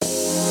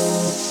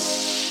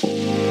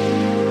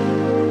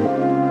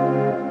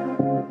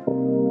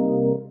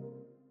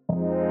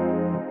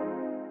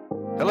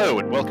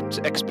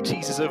to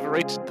Expertise is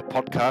Overrated, the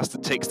podcast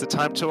that takes the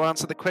time to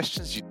answer the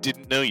questions you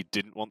didn't know you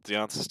didn't want the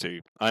answers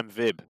to. I'm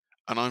Vib.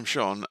 And I'm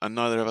Sean, and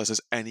neither of us has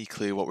any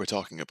clue what we're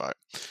talking about.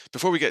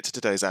 Before we get to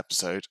today's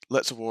episode,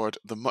 let's award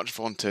the much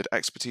vaunted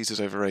Expertise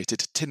is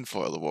Overrated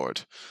Tinfoil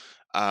Award.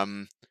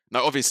 Now,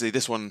 obviously,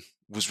 this one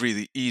was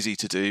really easy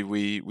to do.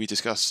 We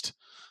discussed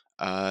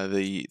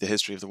the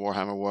history of the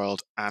Warhammer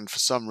world, and for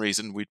some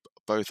reason, we'd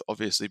both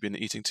obviously been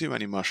eating too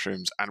many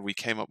mushrooms, and we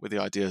came up with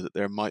the idea that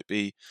there might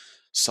be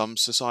some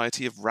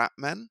society of rat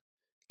men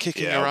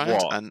kicking around.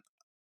 What? And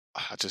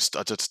I just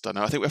don't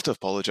know. I think we have to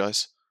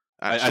apologise.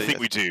 I think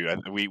we do.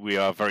 We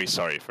are very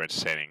sorry for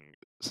entertaining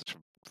such a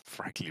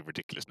frankly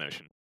ridiculous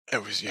notion.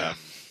 It was, yeah.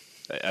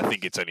 I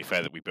think it's only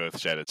fair that we both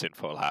shared a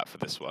tinfoil hat for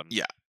this one.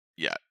 Yeah.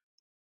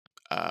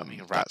 I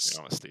mean,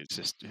 honestly, it's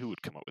just who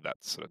would come up with that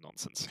sort of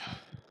nonsense?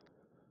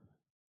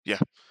 Yeah,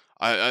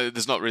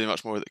 there's not really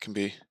much more that can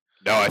be.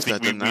 No, I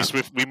think we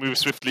move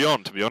swiftly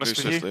on. To be honest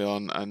with you, swiftly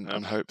on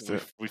and hope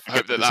that we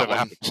forget that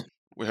one.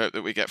 We hope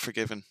that we get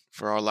forgiven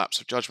for our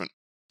lapse of judgment.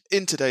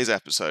 In today's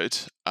episode,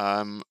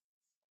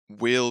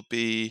 we'll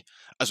be,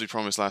 as we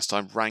promised last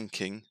time,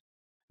 ranking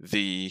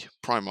the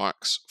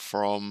Primarchs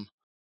from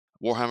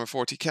Warhammer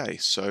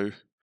 40k. So,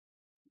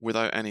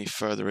 without any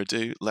further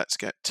ado, let's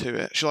get to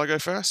it. Shall I go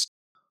first?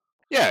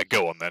 Yeah,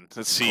 go on then.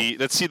 Let's see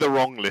the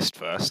wrong list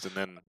first, and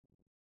then.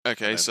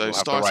 Okay, so we'll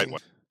starting. have the right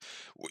one.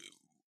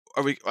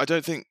 I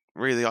don't think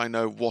really I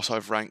know what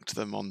I've ranked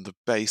them on the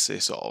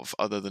basis of,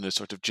 other than a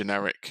sort of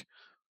generic,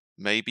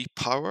 maybe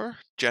power,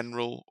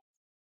 general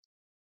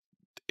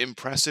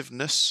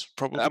impressiveness.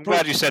 Probably. I'm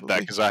glad you said that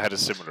because I had a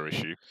similar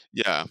issue.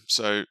 Yeah.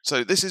 So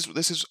this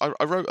is. I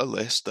wrote a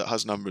list that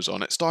has numbers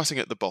on it, starting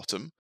at the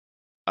bottom.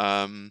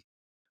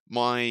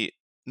 My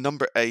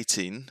number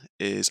 18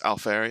 is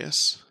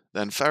Alfarius,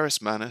 then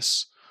Ferrus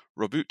Manus,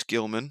 Robut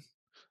Gilman,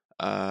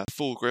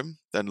 Fulgrim,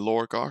 then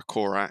Lorgar,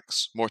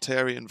 Corax,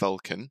 Mortarion,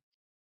 Vulcan,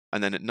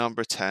 and then at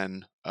number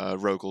 10,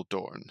 Rogel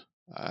Dorn.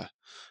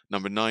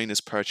 Number 9 is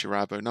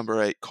Perturabo,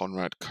 number 8,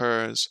 Conrad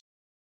Kurz,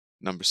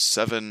 number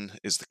 7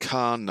 is the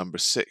Khan, number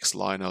 6,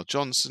 Lionel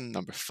Johnson,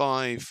 number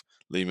 5,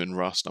 Leman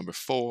Russ, number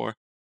 4,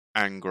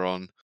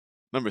 Angron,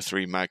 number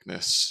 3,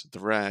 Magnus the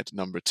Red,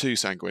 number 2,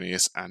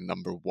 Sanguinius, and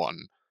number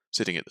 1,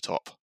 sitting at the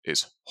top,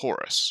 is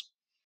Horus.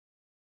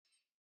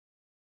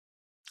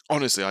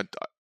 Honestly,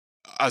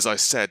 as I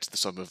said,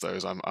 some of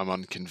those I'm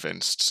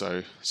unconvinced.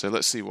 So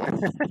let's see what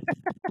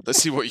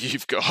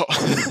you've got.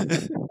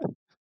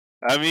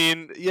 I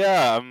mean,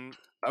 yeah, I'm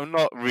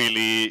not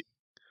really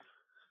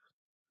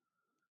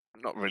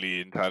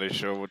entirely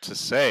sure what to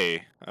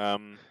say.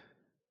 Other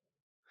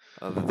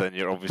than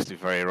you're obviously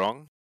very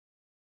wrong.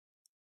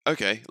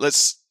 Okay,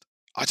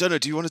 I don't know.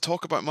 Do you want to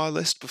talk about my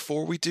list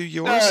before we do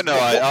yours? No.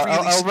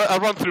 I'll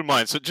run through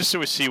mine. So just so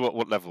we see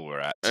what level we're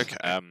at. Okay.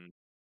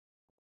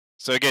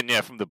 So again, yeah,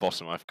 from the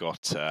bottom, I've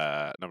got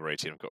number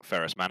 18. I've got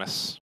Ferrus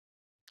Manus.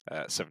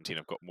 17,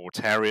 I've got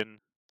Mortarion.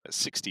 At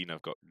 16,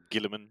 I've got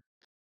Guilliman.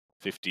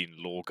 15,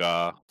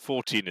 Lorgar.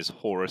 14 is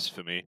Horus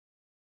for me.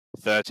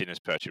 13 is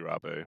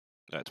Perturabo.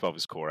 12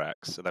 is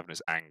Corax. 11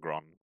 is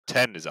Angron.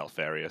 10 is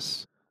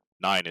Alfarius.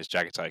 9 is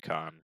Jagatai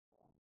Khan.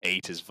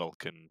 8 is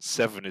Vulcan.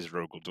 7 is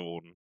Rogel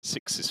Dorn.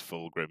 6 is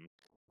Fulgrim.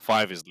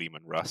 5 is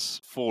Leman Russ.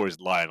 4 is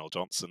Lionel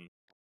Johnson.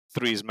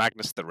 3 is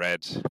Magnus the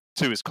Red.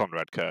 2 is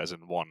Conrad Kurz,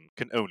 and 1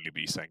 can only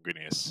be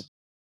Sanguinius.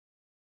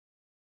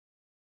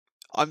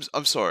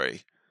 I'm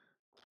sorry.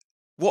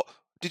 What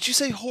did you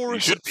say?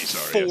 Horus at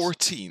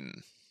 14?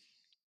 Yes.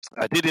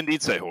 I did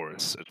indeed say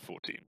Horus at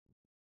 14.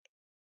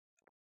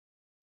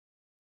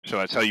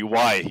 Shall I tell you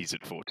why he's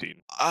at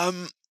 14?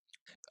 I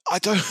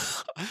don't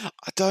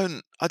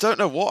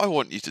know what I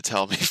want you to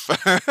tell me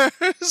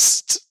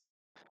first.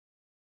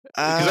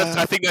 Because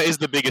I think that is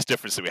the biggest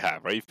difference that we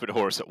have, right? You've put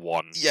Horus at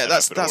 1. Yeah,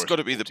 that's got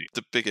to be the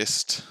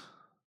biggest.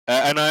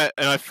 And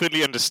I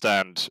fully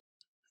understand,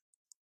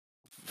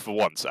 for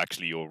once,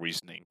 actually, your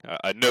reasoning.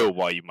 I know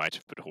why you might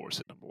have put Horus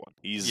at number 1.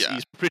 He's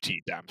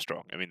pretty damn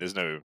strong. I mean, there's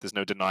no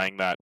denying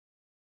that.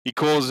 He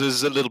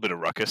causes a little bit of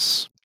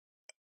ruckus.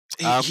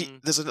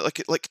 There's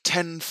like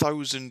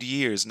 10,000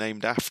 years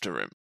named after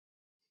him.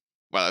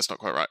 Well, that's not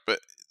quite right,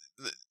 but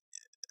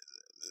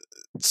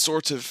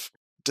sort of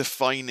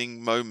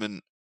defining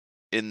moment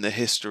in the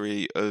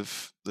history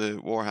of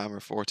the Warhammer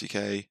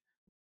 40k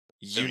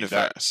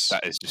universe.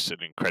 That is just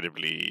an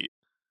incredibly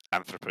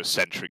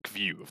anthropocentric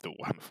view of the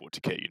Warhammer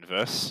 40k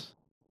universe.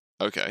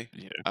 Okay.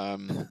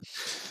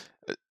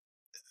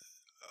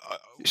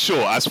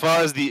 Sure, as far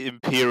as the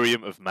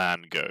Imperium of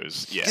Man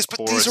goes, yeah. Yes,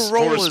 but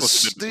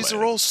Horus these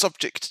are all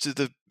subject to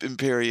the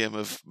Imperium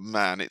of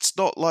Man. It's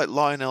not like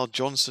Lionel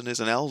Johnson is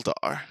an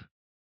Eldar,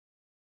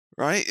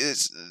 right?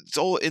 It's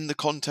all in the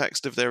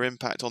context of their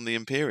impact on the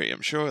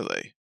Imperium,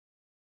 surely.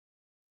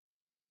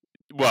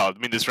 Well, I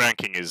mean, this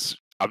ranking is,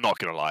 I'm not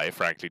going to lie,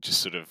 frankly,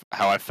 just sort of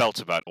how I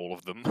felt about all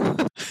of them.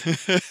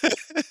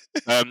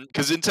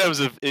 Because in terms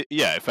of,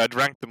 if I'd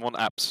ranked them on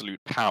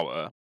absolute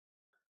power,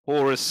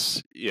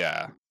 Horus,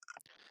 yeah.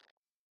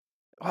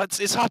 Well,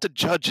 it's hard to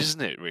judge,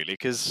 isn't it, really?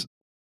 Because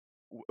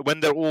when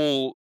they're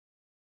all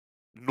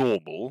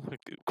normal,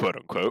 quote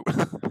unquote,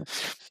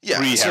 Yeah,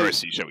 so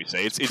pre-heresy, shall we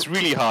say? It's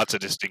really hard to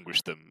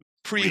distinguish them.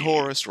 Really,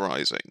 pre-Horus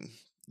Rising,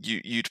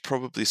 you'd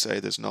probably say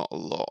there's not a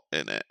lot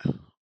in it.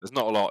 there's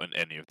not a lot in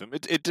any of them.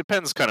 It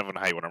depends kind of on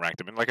how you want to rank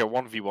them. In like a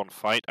 1v1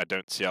 fight, I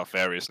don't see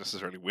Alpharius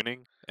necessarily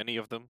winning any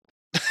of them.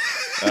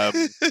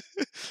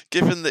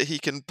 Given that he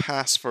can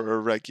pass for a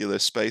regular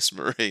Space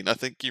Marine, I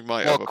think you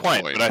might Well, have a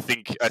quite, point. but I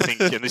think,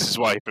 and this is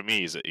why for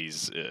me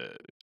he's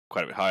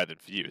quite a bit higher than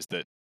for you. Is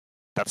that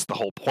that's the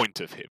whole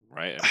point of him,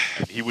 right? I mean,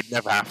 and he would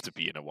never have to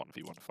be in a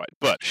 1v1 fight.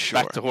 But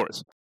Sure. back to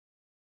Horus.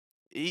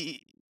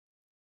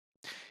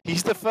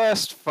 He's the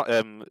first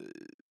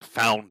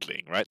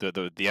foundling, right?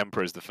 The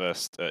Emperor is the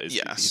first. He's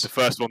Yes. the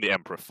first one the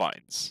Emperor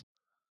finds.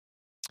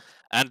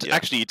 And Yeah.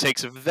 actually, it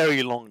takes a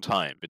very long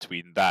time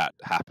between that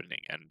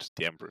happening and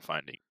the Emperor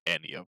finding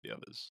any of the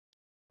others.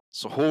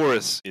 So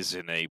Horus is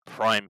in a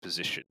prime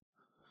position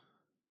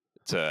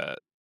to,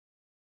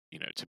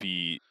 to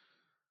be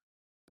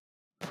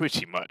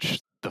pretty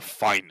much the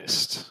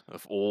finest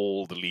of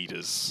all the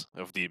leaders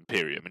of the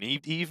Imperium, and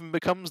he even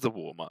becomes the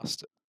War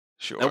Master.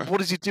 Sure. And what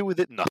does he do with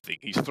it? Nothing.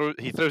 He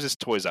throws his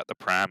toys at the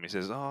pram. He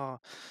says, "Oh,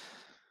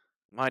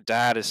 my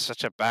dad is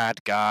such a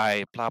bad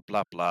guy." Blah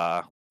blah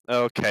blah.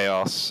 Oh,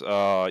 chaos.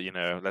 Oh,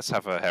 let's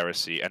have a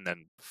heresy and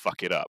then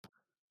fuck it up.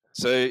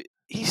 So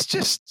he's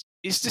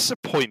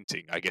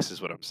disappointing, I guess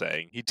is what I'm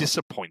saying. He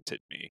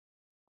disappointed me.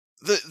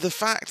 The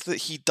fact that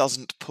he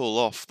doesn't pull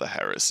off the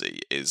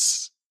heresy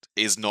is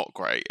not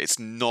great. It's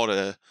not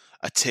a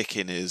tick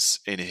in his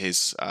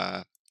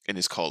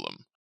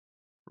column,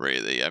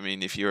 really. I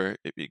mean, if you're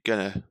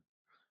gonna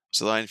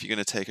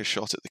take a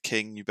shot at the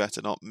king, you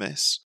better not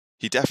miss.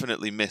 He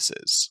definitely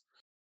misses.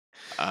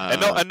 And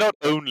not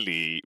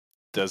only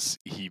does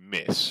he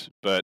miss,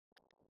 but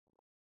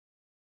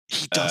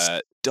he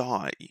does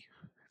die.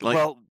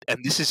 Well,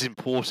 and this is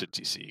important,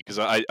 you see, because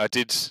I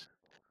did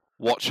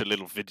watch a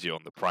little video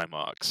on the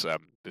Primarchs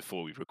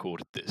before we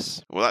recorded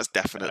this. Well, that's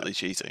definitely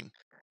cheating.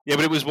 Yeah,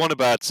 but it was one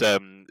about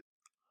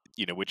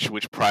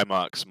which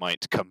Primarchs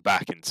might come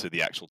back into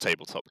the actual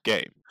tabletop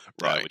game,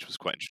 Right? Which was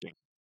quite interesting.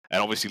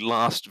 And obviously,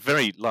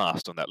 very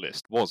last on that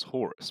list was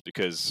Horus,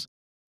 because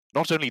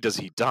not only does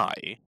he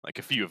die, like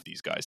a few of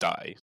these guys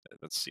die,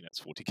 that's it's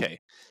 40k,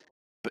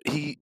 but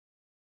he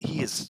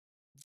is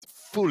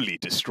fully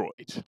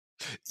destroyed.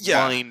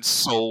 Yeah. Mind,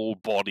 soul,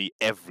 body,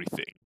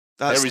 everything.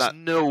 There is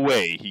no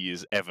way he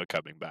is ever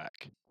coming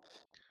back.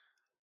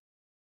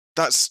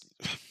 That's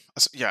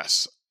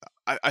yes.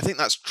 I think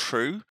that's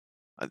true,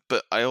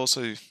 but I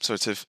also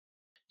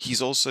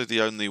he's also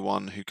the only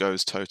one who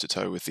goes toe to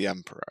toe with the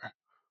Emperor.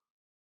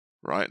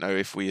 Right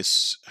now,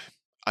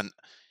 and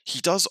he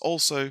does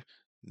also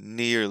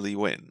nearly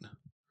win.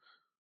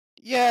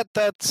 Yeah,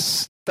 that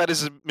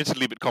is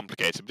admittedly a bit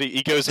complicated. But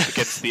he goes up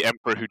against the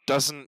Emperor, who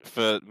doesn't,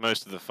 for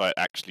most of the fight,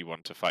 actually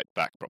want to fight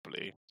back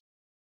properly.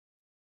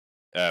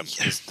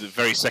 Because the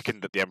very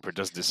second that the Emperor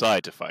does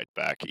decide to fight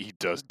back, he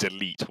does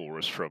delete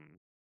Horus from,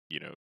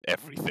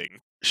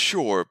 everything.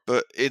 Sure,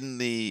 but in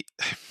the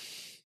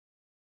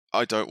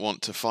I don't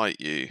want to fight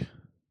you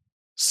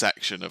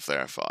section of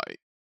their fight,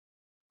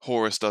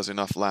 Horus does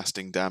enough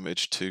lasting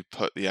damage to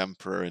put the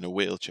Emperor in a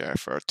wheelchair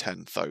for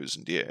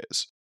 10,000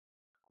 years.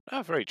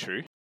 Oh, very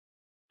true.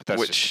 But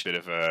that's just a bit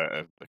of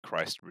a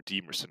Christ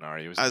Redeemer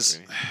scenario, isn't it?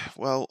 Really?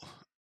 Well,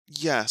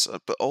 yes,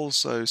 but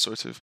also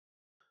sort of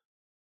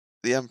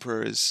the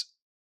Emperor is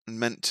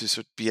meant to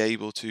sort of be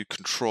able to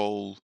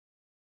control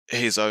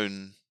his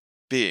own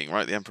being,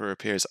 right? The Emperor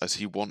appears as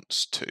he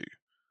wants to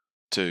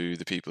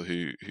the people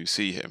who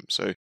see him.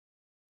 So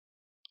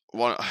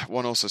one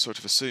also sort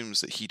of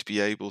assumes that he'd be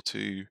able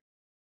to,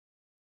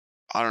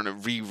 I don't know,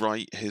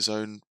 rewrite his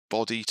own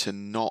body to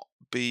not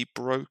be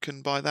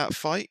broken by that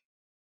fight.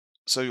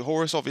 So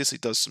Horus obviously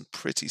does some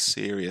pretty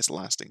serious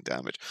lasting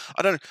damage.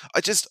 I don't know.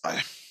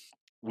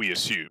 We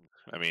assume.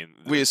 I mean,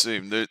 we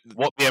assume that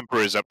what the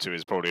Emperor is up to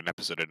is probably an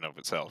episode in and of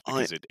itself,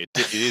 because it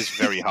is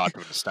very hard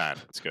to understand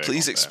what's going on.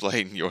 Please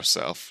explain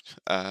yourself.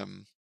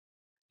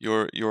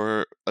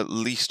 You're at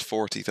least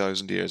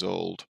 40,000 years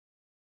old.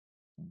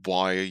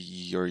 Why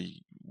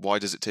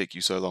does it take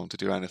you so long to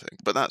do anything?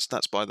 But that's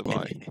by the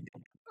by.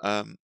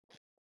 And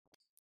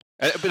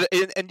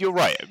you're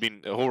right. I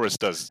mean, Horus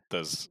does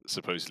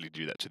supposedly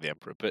do that to the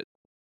Emperor, but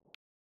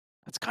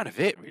that's kind of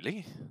it,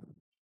 really.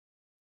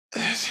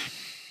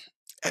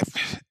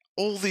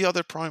 All the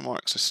other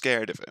Primarchs are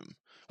scared of him,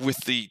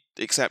 with the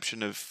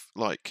exception of,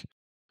 like,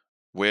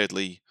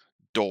 weirdly,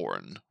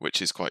 Dorn,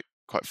 which is quite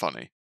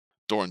funny.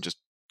 Dorn just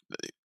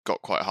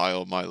got quite high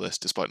on my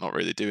list, despite not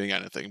really doing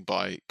anything,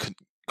 by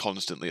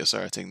constantly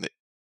asserting that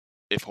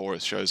if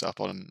Horus shows up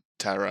on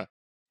Terra,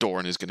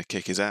 Dorn is going to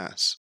kick his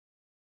ass.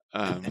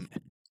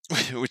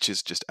 Which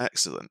is just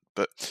excellent.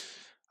 But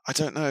I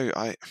don't know.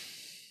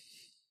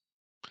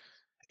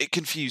 It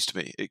confused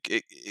me.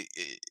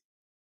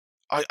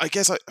 I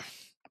guess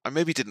I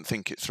maybe didn't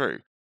think it through,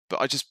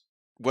 but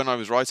when I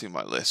was writing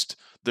my list,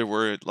 there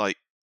were like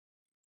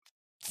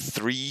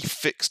 3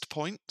 fixed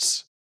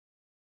points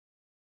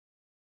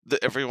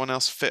that everyone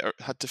else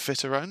had to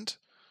fit around.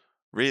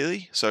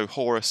 Really? So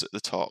Horus at the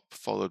top,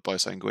 followed by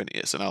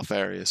Sanguinius, and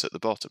Alpharius at the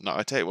bottom. Now,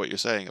 I take what you're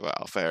saying about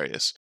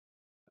Alpharius.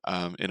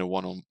 In a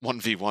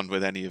 1v1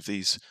 with any of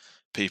these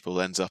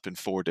people ends up in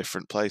 4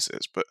 different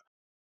places, but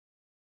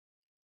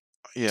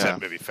yeah.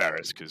 Except maybe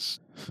Ferris, because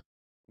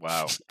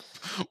wow.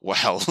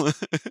 Well.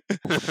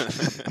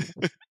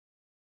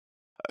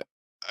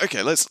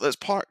 Okay, let's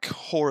park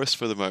Horus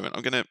for the moment.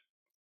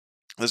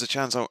 There's a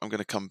chance I'm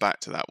gonna come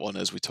back to that one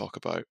as we talk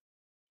about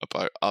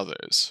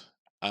others.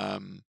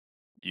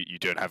 You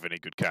don't have any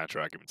good counter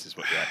arguments, is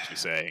what you're actually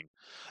saying.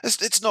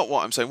 It's not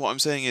what I'm saying. What I'm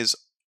saying is,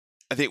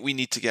 I think we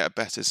need to get a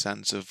better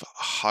sense of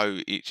how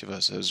each of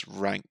us has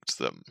ranked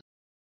them.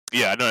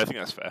 Yeah, no, I think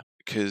that's fair.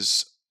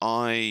 Because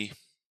I'm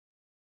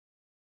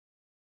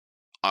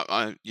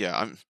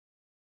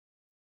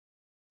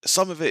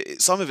some of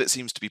it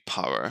seems to be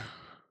power,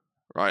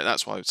 right?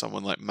 That's why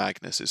someone like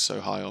Magnus is so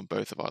high on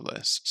both of our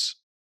lists.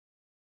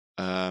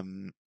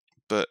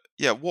 But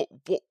yeah, what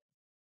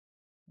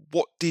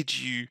did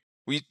you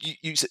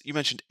you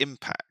mentioned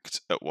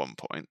impact at one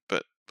point,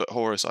 but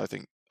Horus I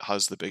think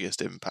has the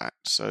biggest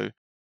impact. So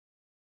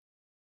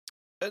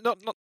not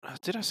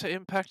did I say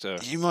impact? Or...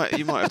 you might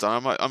have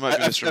done. I might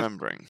be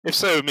misremembering. If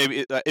so,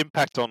 maybe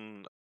impact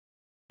on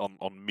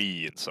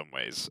me in some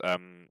ways.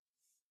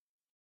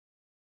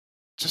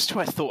 Just who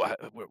I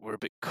thought were a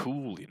bit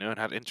cool, you know, and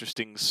had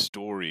interesting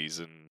stories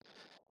and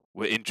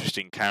were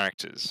interesting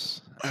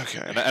characters.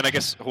 Okay. And I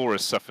guess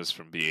Horus suffers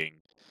from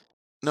being,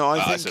 no,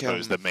 I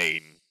suppose, the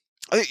main.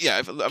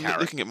 I'm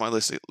looking at my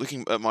list.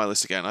 Looking at my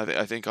list again,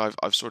 I think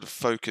I've sort of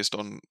focused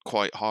on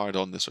quite hard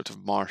on the sort of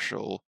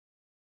martial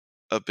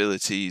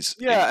abilities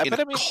in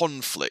a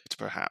conflict,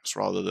 perhaps,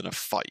 rather than a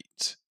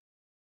fight.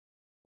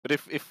 But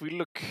if we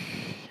look,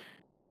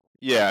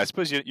 yeah, I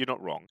suppose you're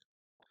not wrong.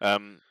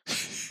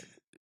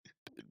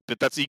 But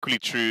that's equally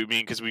true. I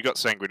mean, because we got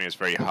Sanguinius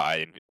very high,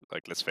 and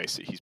like, let's face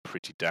it, he's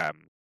pretty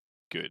damn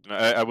good. And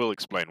I will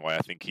explain why I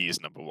think he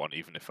is number one,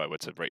 even if I were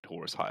to rate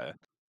Horus higher.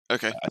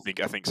 Okay. I think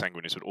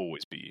Sanguinius would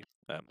always be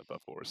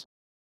above Horus.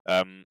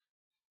 And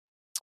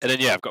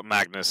then yeah, I've got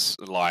Magnus,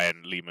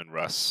 Lion, Leman,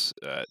 Russ.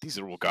 These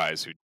are all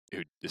guys who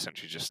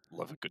essentially just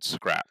love a good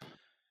scrap.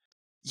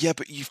 Yeah,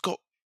 but you've got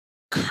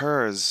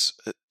Kurz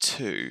at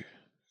 2.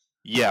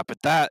 Yeah,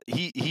 but that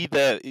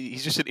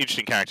he's just an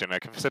interesting character, and I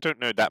confess I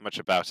don't know that much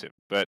about him.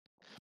 But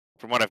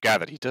from what I've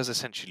gathered, he does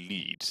essentially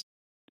lead.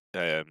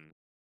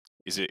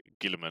 Is it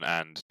Guilliman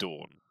and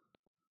Dawn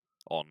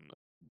on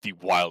the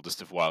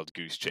wildest of wild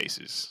goose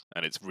chases,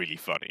 and it's really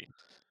funny.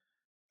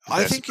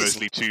 I think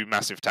supposedly it's 2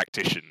 massive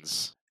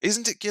tacticians.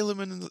 Isn't it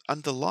Guilliman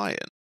and the Lion?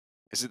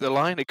 Is it the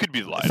Lion? It could be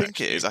the Lion. I think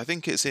actually. it is. I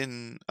think it's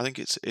in.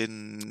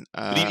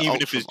 But even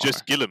Ultramar. if it's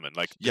just Guilliman,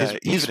 like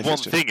his one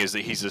thing is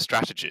that he's a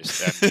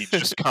strategist, and he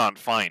just can't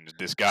find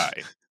this guy.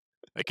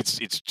 Like it's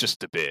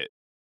just a bit.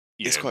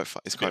 It's quite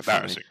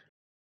embarrassing.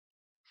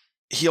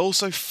 He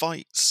also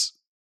fights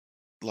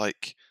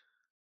like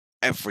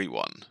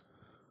everyone.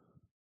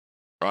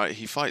 Right,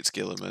 he fights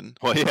Guilliman.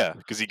 Well, yeah,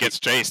 because he gets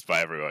chased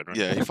by everyone. Right?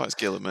 Yeah, he fights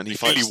Guilliman. He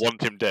really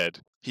want him dead.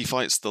 He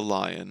fights the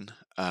Lion,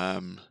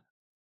 and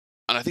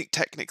I think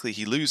technically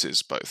he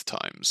loses both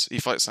times. He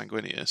fights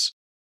Sanguinius,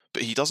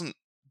 but he doesn't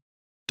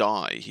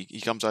die.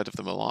 He comes out of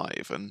them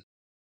alive, and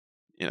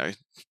you know,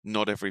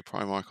 not every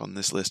Primarch on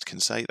this list can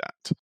say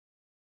that.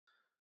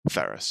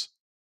 Ferris.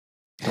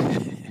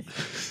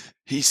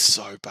 He's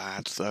so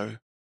bad, though.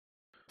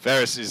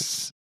 Ferris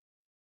is.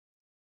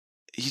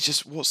 He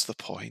just. What's the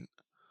point?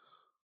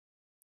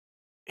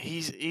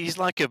 He's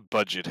like a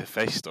budget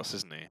Hephaestus,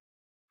 isn't he?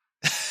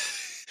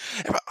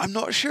 I'm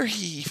not sure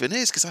he even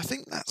is, because I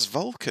think that's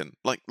Vulcan.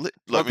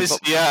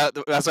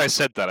 As I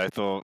said that, I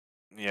thought,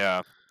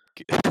 yeah,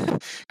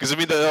 because I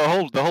mean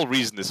the whole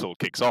reason this all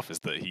kicks off is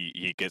that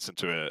he gets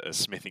into a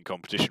smithing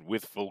competition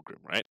with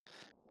Fulgrim, right?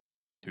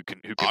 Who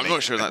can I'm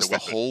not sure that's the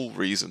whole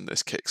reason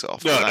this kicks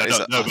off. No, that is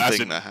a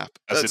thing that happens.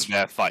 That's in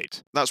their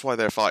fight. That's why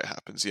their fight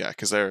happens, yeah,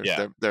 because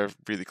they're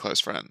really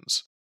close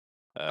friends.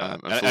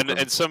 And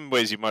in some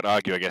ways, you might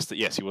argue, I guess, that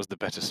yes, he was the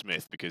better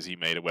smith because he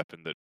made a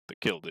weapon that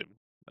killed him.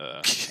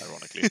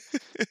 Ironically.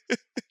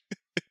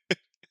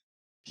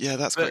 Yeah,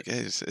 that's quite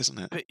good, isn't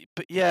it?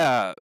 But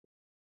yeah,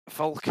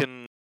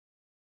 Vulcan.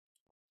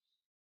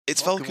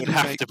 Vulcan would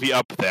have to be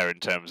up there in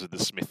terms of the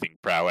smithing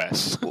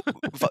prowess.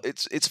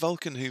 It's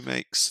Vulcan who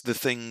makes the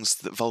things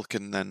that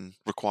Vulcan then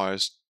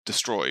requires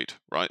destroyed,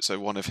 right? So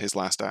one of his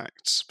last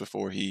acts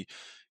before he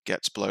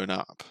gets blown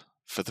up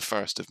for the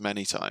first of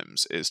many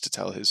times is to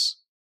tell his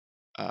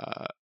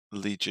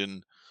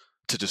legion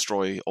to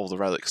destroy all the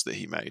relics that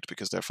he made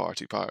because they're far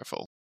too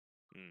powerful.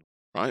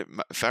 Right?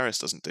 Ferris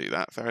doesn't do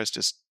that. Ferris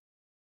just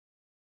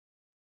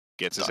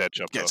gets his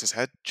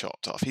head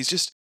chopped off. He's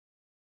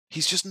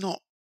just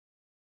not.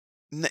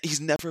 He's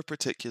never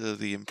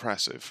particularly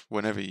impressive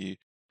whenever you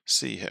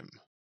see him.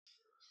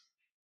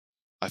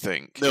 I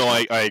think. No,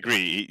 I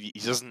agree.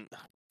 He doesn't.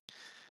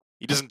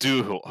 He doesn't do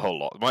a whole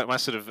lot. My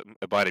sort of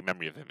abiding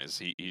memory of him is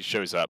he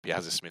shows up, he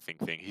has a smithing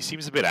thing. He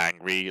seems a bit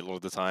angry a lot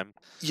of the time.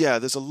 Yeah,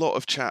 there's a lot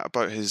of chat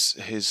about his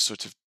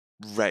sort of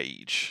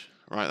rage,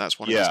 right? That's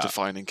one of his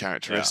defining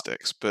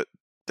characteristics. Yeah.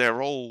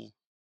 they're all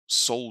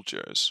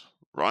soldiers,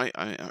 right?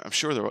 I'm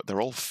sure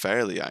they're all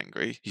fairly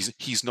angry.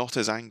 He's not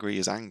as angry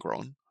as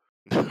Angron.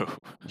 No.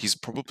 He's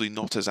probably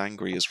not as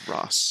angry as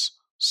Russ.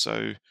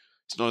 So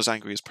he's not as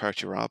angry as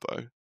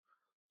Perturabo.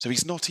 So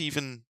he's not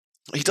even.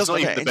 He He's doesn't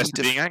not have even the any. best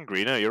at being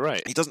angry. No, you're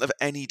right. He doesn't have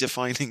any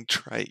defining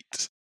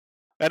trait.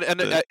 And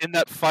That in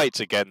that fight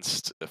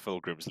against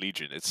Fulgrim's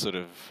Legion, it's sort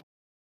of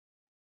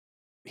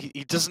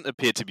he doesn't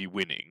appear to be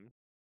winning.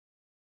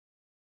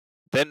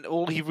 Then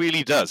all he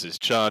really does is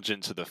charge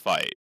into the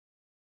fight,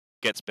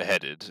 gets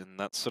beheaded, and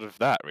that's sort of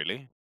that,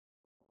 really.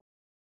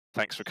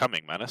 Thanks for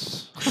coming,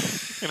 Manus.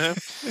 You know?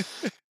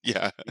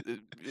 yeah.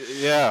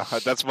 Yeah,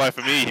 that's why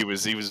for me he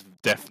was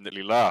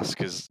definitely last,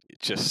 because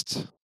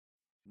just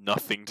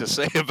nothing to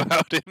say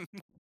about him.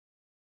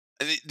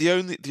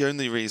 The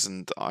only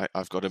reason that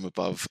I've got him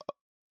above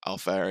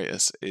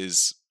Alpharius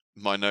is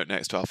my note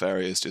next to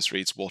Alpharius just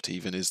reads, "What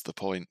even is the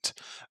point?"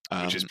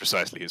 Which is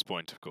precisely his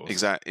point, of course.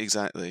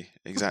 Exactly.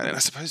 And I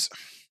suppose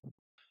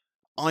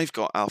I've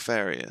got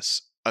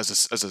Alpharius as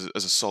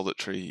a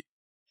solitary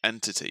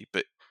entity,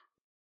 but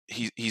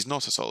he's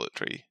not a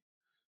solitary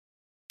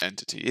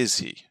entity, is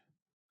he?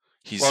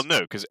 Well,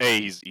 no, because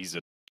A, he's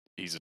a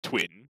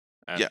twin,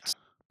 and Yeah.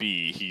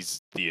 B,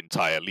 he's the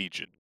entire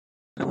Legion.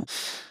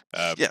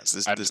 Yes,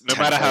 and there's no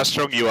matter how 10,000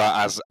 strong you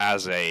are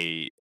as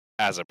a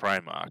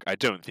Primarch, I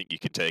don't think you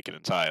can take an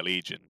entire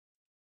Legion.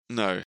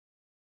 No,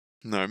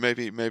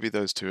 maybe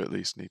those two at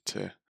least need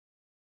to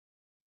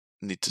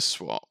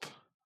swap.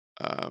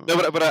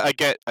 No, but I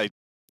get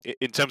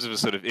in terms of a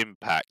sort of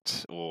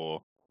impact,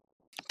 or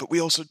but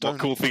we also what don't.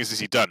 cool things has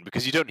he done?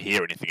 Because you don't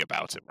hear anything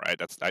about him, right?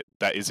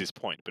 That is his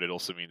point. But it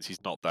also means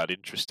he's not that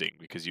interesting,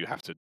 because you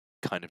have to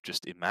kind of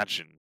just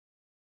imagine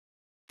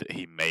that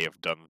he may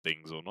have done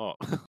things or not.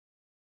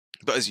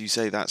 But as you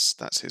say, that's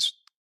his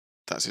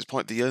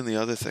point. The only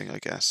other thing, I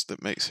guess,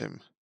 that makes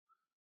him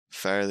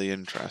fairly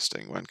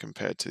interesting when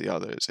compared to the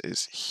others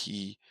is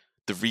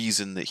the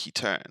reason that he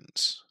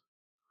turns.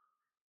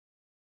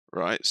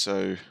 Right?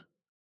 So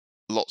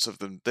lots of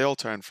them, they all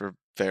turn for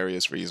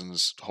various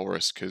reasons.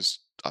 Horus, because,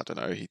 I don't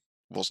know, he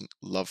wasn't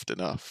loved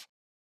enough.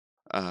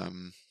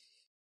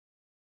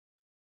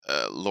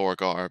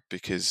 Lorgar,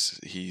 because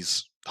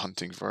he's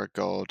hunting for a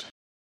god.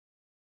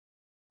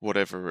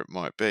 Whatever it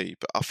might be.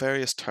 But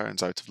Alpharius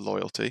turns out of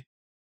loyalty.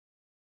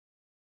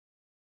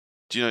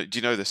 Do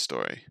you know this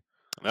story?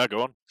 No,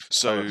 go on.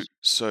 So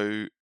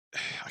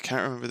I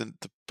can't remember the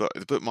book.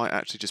 The book might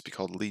actually just be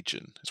called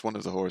Legion. It's one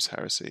of the Horus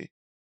Heresy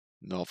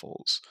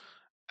novels,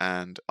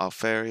 and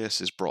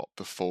Alpharius is brought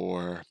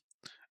before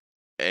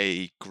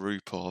a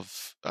group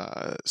of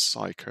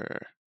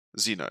Psyker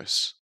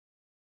Xenos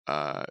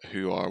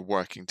who are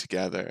working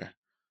together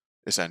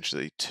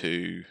essentially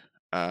to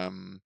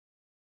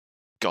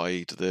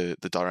guide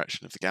the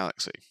direction of the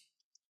galaxy.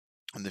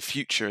 And the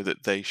future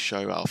that they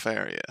show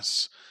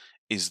Alpharius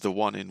is the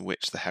one in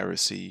which the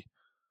heresy,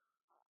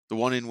 the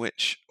one in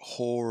which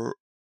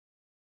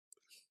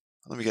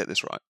let me get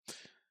this right.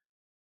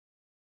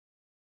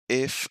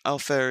 If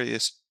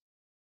Alpharius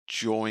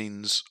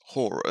joins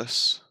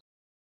Horus,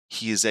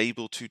 he is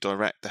able to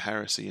direct the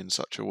heresy in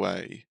such a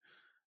way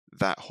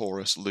that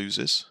Horus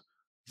loses,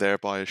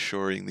 thereby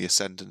assuring the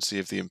ascendancy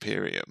of the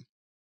Imperium.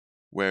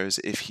 Whereas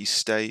if he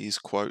stays,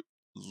 quote,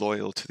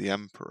 loyal to the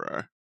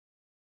Emperor,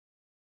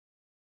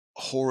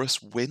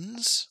 Horus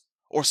wins?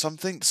 Or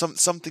something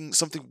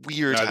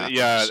weird happens.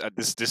 Yeah,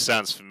 this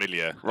sounds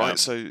familiar. Right,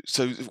 so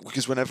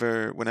because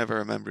whenever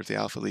a member of the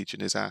Alpha Legion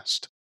is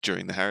asked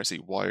during the heresy,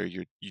 why are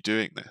you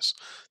doing this?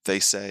 They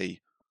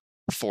say,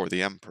 for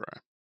the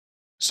Emperor.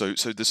 So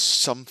there's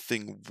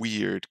something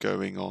weird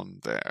going on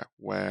there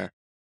where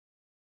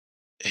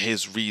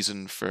his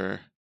reason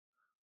for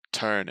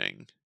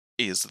turning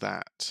is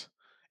that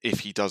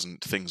if he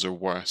doesn't, things are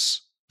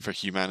worse for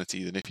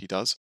humanity than if he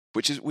does,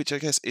 which I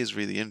guess is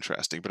really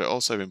interesting, but it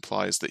also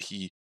implies that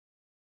he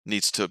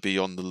needs to be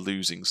on the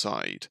losing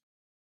side,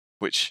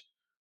 which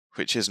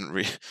isn't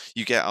really.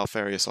 You get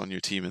Alpharius on your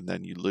team and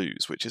then you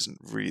lose, which isn't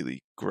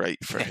really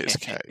great for his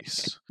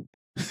case.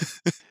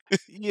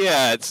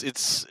 Yeah, it's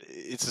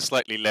a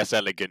slightly less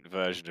elegant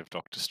version of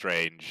Doctor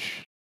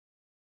Strange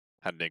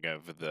handing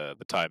over the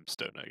time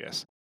stone, I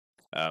guess.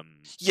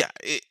 Yeah,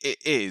 it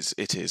is.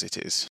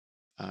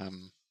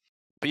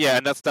 But yeah,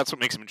 and that's what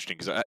makes him interesting,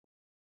 because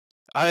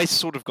I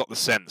sort of got the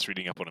sense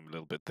reading up on him a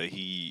little bit that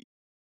he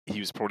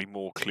was probably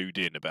more clued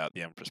in about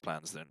the Emperor's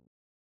plans than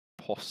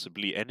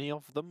possibly any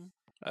of them.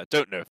 I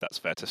don't know if that's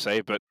fair to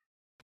say, but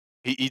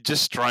he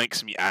just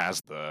strikes me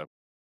as the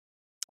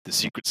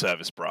Secret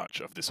Service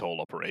branch of this whole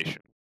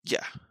operation.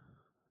 Yeah.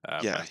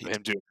 Yeah. And for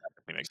him doing that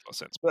definitely makes a lot of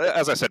sense. But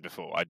as I said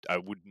before, I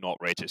would not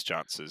rate his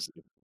chances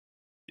if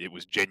it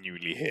was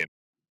genuinely him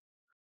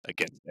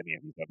against any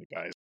of these other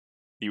guys.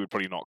 He would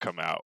probably not come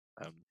out.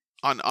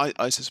 And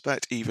I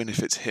suspect even if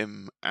it's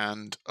him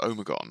and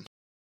Omegon,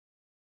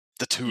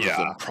 the two of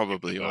them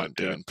probably aren't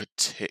doing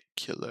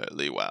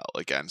particularly well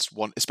against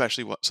one,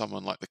 especially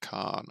someone like the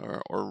Khan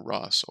or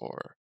Russ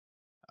or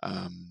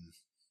Angron.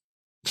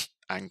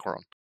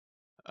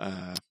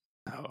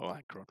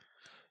 Angron.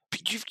 But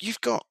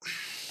you've got.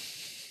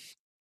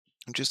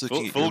 I'm just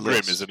looking at your Fulgrim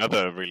is list.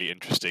 another really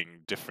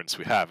interesting difference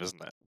we have,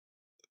 isn't it?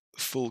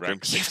 Fulgrim.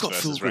 Rank 6 You've got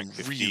versus rank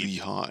Fulgrim really 15.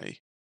 high.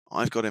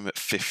 I've got him at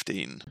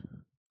 15.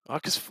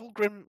 Because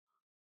Fulgrim,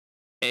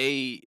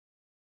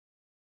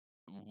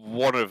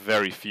 one of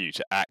very few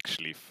to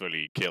actually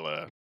fully kill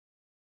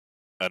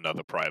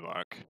another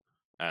Primarch,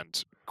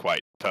 and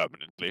quite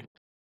permanently.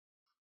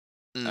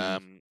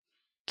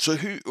 So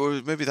who,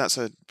 or maybe that's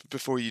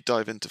before you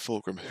dive into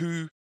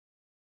Fulgrim,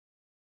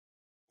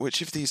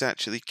 which of these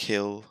actually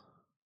kill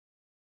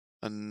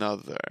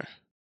another?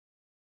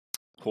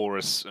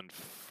 Horus and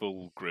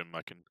Fulgrim,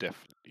 I can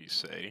definitely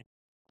say.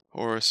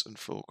 Horus and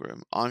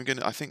Fulgrim. I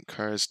think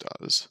Kurz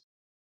does.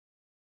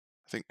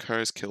 I think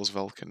Kurz kills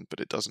Vulcan, but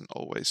it doesn't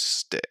always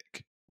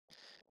stick.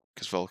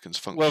 Because Vulcan's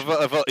function.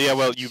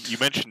 Well, you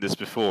mentioned this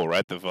before,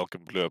 right? The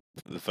Vulcan blew up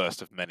the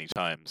first of many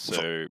times.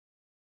 So,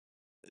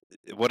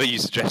 what are you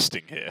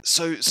suggesting here?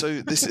 So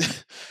this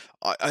is,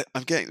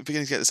 I'm beginning to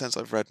get the sense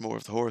I've read more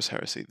of the Horus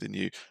Heresy than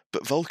you,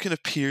 but Vulcan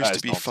appears to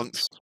be I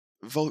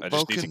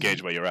just need to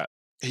gauge where you're at.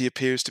 He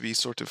appears to be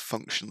sort of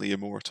functionally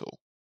immortal.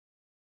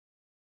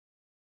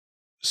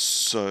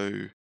 So,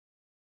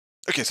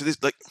 okay, so this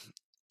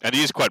and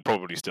he is quite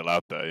probably still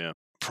out there, yeah.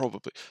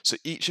 Probably. So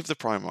each of the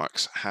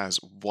Primarchs has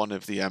one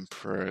of the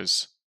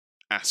Emperor's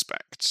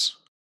aspects,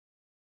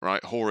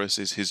 right? Horus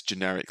is his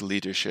generic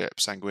leadership.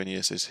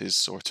 Sanguinius is his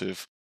sort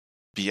of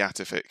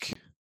beatific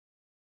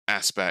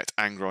aspect.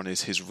 Angron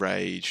is his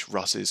rage.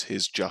 Russ is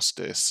his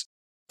justice.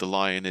 The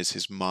Lion is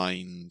his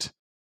mind,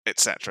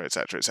 etc.,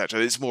 etc.,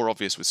 etc. It's more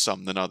obvious with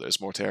some than others.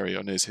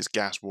 Mortarion is his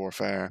gas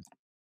warfare.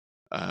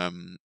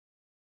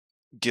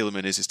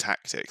 Guilliman is his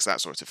tactics,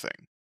 that sort of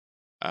thing.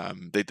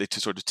 They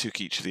sort of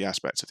took each of the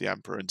aspects of the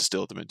Emperor and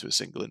distilled them into a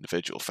single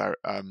individual.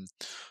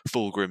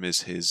 Fulgrim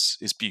is his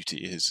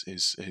beauty,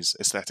 his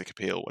aesthetic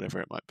appeal, whatever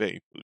it might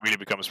be. It really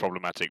becomes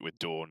problematic with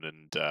Dorn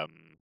and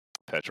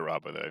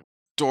Perturabo, though.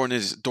 Dorn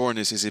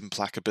is his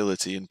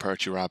implacability, and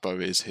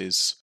Perturabo is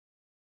his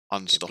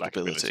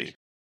unstoppability.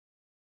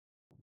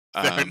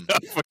 Fair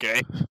enough.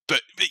 Okay,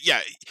 but yeah,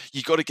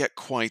 you got to get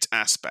quite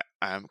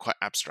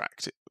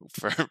abstract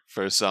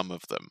for some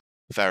of them.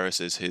 Ferrus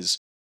is his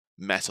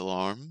metal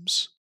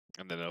arms,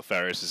 and then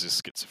Alpharius is his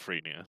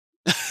schizophrenia.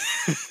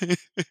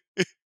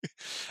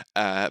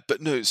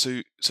 But no,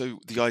 so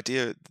the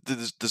idea,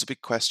 there's a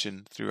big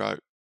question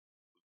throughout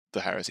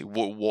the heresy.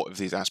 What of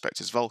these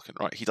aspects is Vulcan,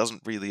 right? He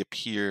doesn't really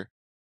appear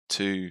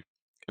to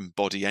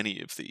embody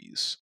any of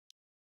these,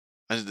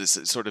 and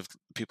it's sort of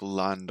people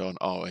land on,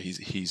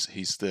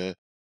 he's the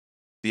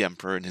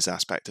Emperor in his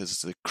aspect as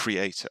the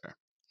creator,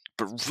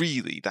 but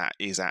really that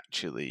is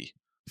actually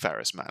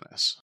Ferrus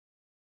Manus.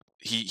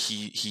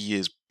 He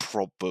is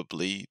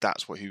probably,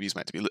 that's who he's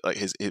meant to be, like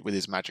with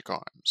his magic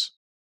arms.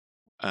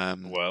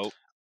 Well,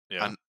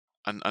 yeah.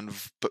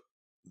 But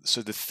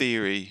so the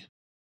theory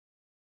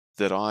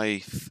that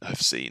I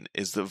have seen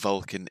is that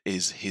Vulcan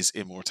is his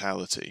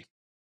immortality.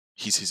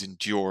 He's his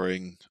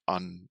enduring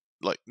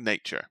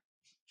nature,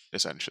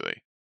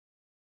 essentially.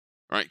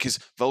 Right? Because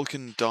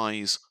Vulcan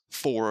dies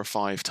 4 or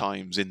 5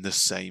 times in the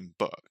same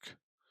book,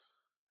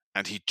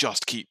 and he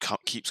just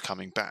keeps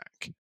coming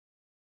back.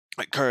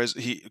 Like Kurz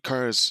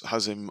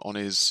has him on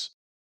his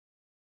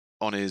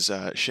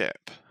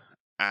ship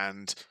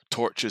and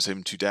tortures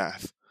him to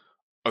death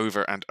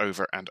over and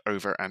over and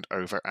over and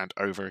over and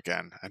over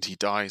again, and he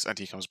dies and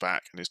he comes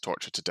back and is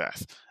tortured to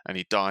death, and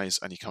he dies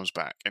and he comes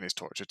back and is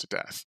tortured to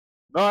death.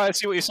 No, I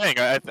see what you're saying.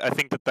 I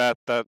think that's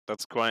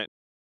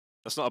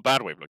not a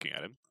bad way of looking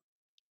at him.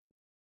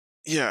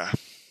 Yeah,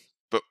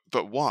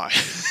 but why?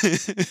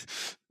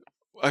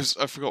 I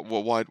forgot.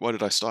 Why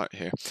did I start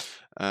here?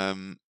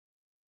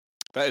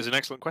 That is an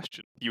excellent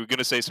question. You were going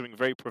to say something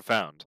very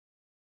profound,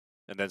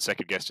 and then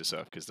second guess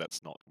yourself, because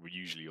that's not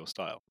usually your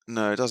style.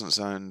 No, it doesn't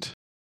sound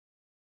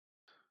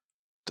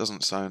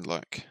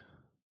like.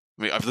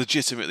 I mean, I've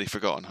legitimately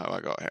forgotten how I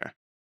got here.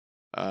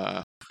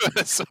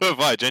 So have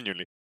I,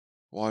 genuinely.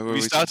 Why were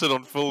we started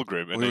on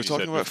Fulgrim, and we were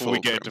talking about before we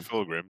get into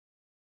Fulgrim,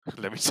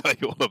 let me tell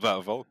you all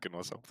about Vulcan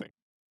or something.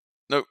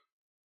 No,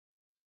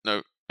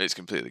 it's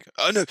completely.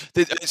 Oh no,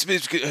 it's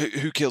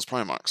who kills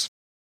Primarchs.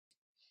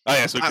 Oh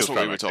yeah, so that's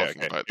what we were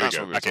talking about. That's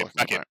what we were talking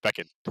about.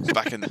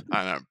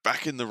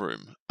 Back in the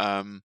room.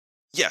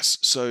 Yes,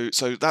 so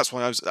that's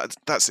why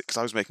that's it, because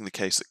I was making the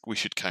case that we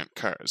should count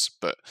Kurz,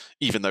 but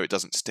even though it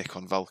doesn't stick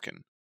on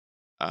Vulcan,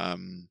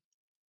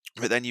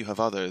 but then you have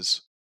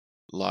others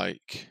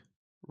like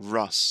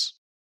Russ,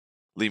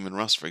 Leman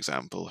Russ, for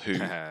example, who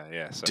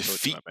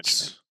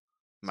defeats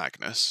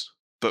Magnus,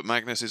 but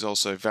Magnus is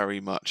also very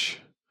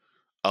much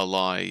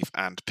alive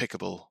and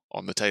pickable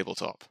on the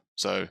tabletop.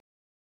 So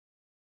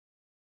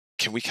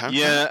can we count?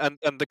 Yeah,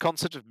 and the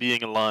concept of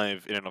being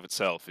alive in and of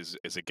itself is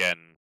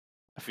again,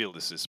 I feel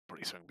this is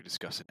pretty something we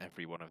discuss in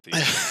every one of these.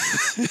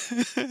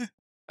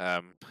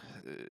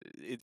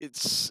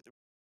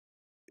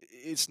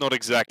 It's not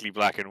exactly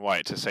black and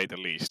white, to say the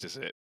least, is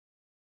it?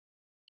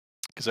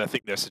 Because I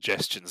think there are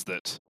suggestions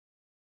that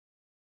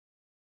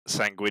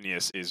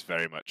Sanguinius is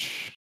very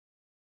much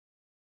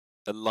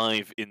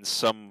alive in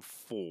some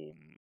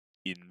form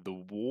in the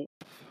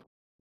warp.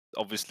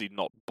 Obviously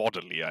not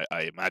bodily,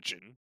 I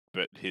imagine,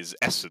 but his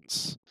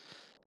essence,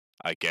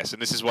 I guess.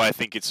 And this is why I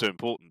think it's so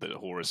important that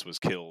Horus was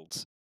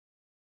killed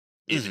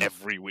in Mhm.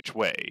 every which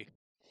way.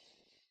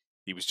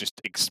 He was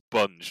just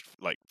expunged,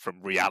 like,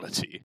 from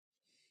reality.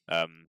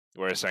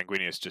 Whereas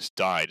Sanguinius just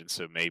died, and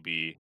so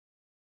maybe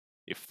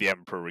if the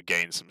Emperor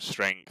regains some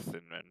strength,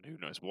 and who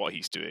knows what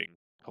he's doing,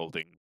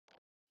 holding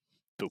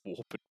the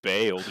warp at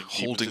bay, holding demons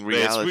Holding at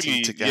bay. It's reality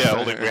really, yeah,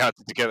 holding together.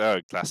 reality together.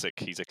 Oh, classic.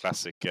 He's a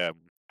classic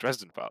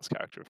Dresden Files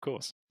character, of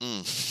course.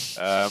 Mm.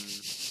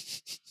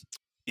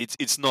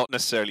 It's not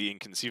necessarily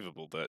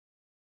inconceivable that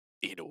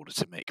in order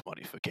to make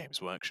money for Games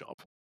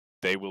Workshop,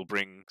 they will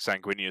bring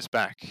Sanguinius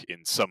back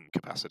in some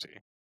capacity.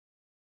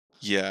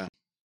 Yeah.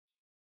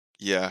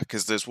 Yeah,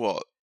 because there's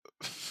what?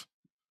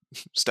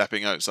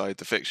 Stepping outside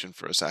the fiction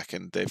for a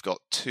second, they've got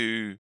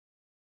 2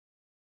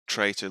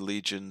 traitor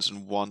legions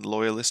and 1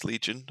 loyalist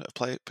legion of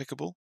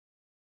pickable.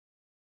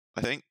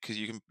 I think because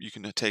you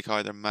can take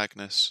either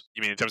Magnus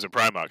You mean in terms of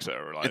Primarchs that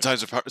are alive? in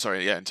terms of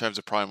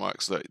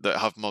Primarchs that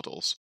have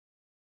models.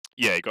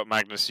 Yeah, you got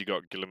Magnus, you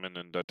got Guilliman,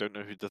 and I don't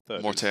know who the third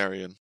is.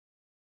 Mortarion.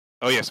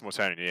 Oh yes,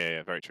 Mortarion.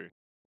 Yeah, very true.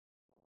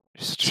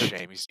 It's such a So-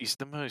 shame. He's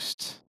the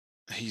most.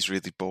 He's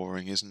really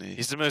boring, isn't he?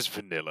 He's the most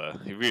vanilla.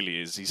 He really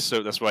is. He's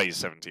so. That's why he's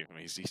 17 for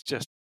me. He's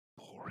just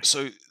boring.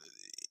 So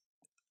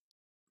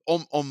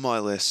on my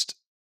list,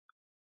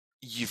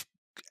 you've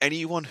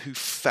anyone who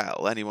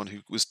fell, anyone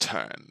who was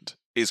turned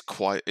is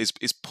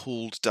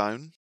pulled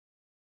down.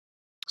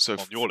 So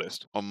On your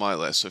list, on my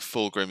list, so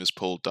Fulgrim is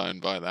pulled down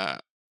by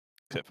that.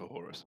 except for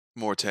Horus.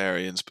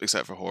 Mortarians,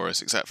 except for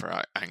Horus, except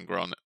for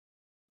Angron.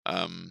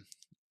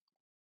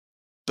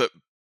 But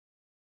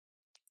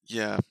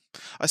yeah,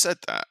 I said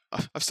that.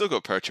 I've still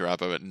got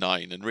Perturabo at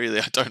 9, and really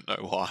I don't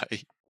know why.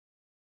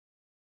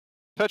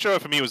 Petro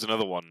for me was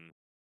another one.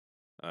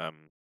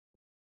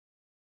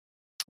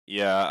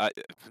 Yeah,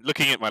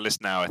 looking at my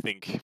list now, I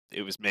think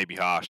it was maybe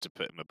harsh to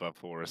put him above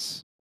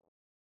Horus.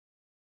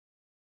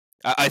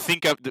 I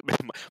think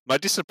my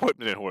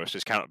disappointment in Horus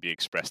just cannot be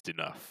expressed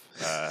enough.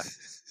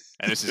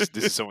 And this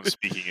is someone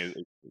speaking as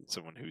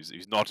someone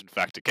who's not in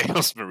fact a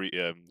Chaos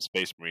Marine,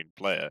 Space Marine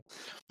player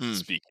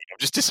speaking. I'm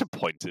just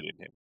disappointed in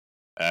him.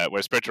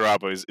 Whereas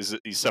Perturabo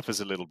he suffers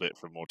a little bit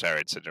from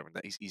Mortarion syndrome.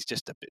 He's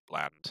just a bit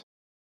bland.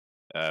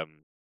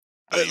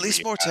 At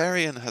least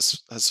Mortarion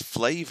has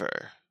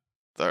flavor,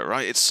 though,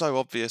 right? It's so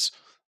obvious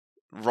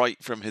right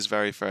from his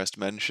very first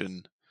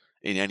mention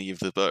in any of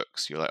the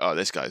books. You're like, oh,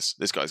 this guy's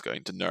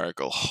going to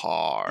Nurgle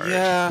hard.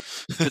 Yeah,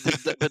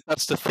 but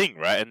that's the thing,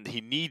 right? And he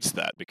needs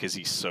that because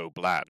he's so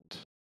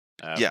bland.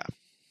 Yeah.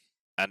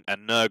 And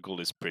Nurgle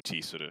is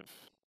pretty sort of,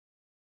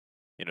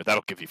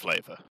 that'll give you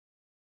flavor.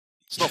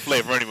 It's not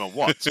flavor anyone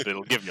wants, but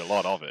it'll give you a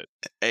lot of it.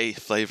 A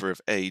flavor of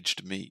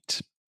aged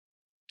meat.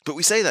 But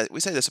we say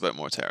this about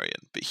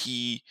Mortarion, but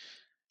he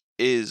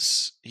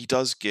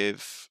does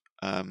give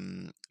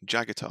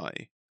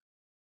Jagatai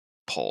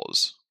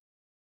pause.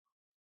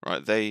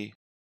 Right?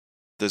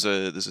 There's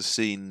a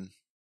scene,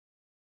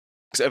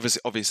 because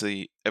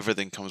obviously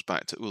everything comes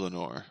back to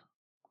Ulanor,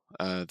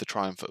 the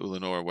triumph at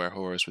Ulanor, where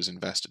Horus was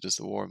invested as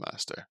the War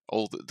Master.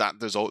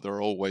 There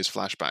are always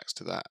flashbacks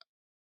to that.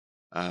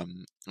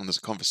 And there's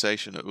a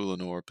conversation at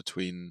Ulanor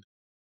between,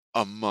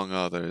 among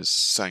others,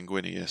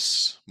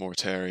 Sanguinius,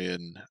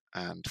 Mortarion,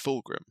 and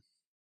Fulgrim,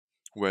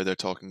 where they're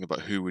talking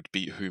about who would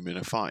beat whom in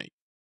a fight.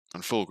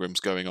 And Fulgrim's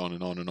going on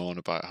and on and on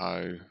about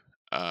how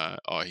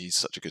he's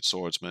such a good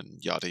swordsman,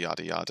 yada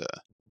yada yada.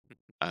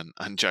 And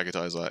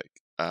Jagadai's like,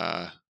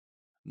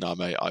 nah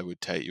mate, I would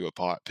take you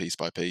apart piece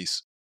by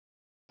piece.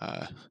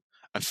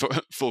 And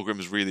Fulgrim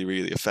is really,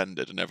 really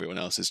offended, and everyone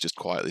else is just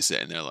quietly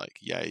sitting there like,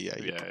 yeah,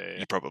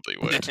 you probably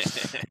would.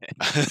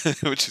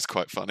 Which is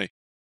quite funny.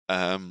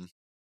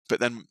 But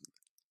then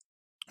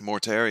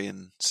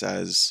Mortarion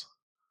says,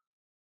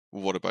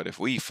 what about if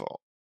we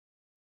fought?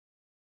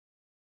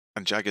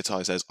 And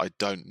Jagatai says, I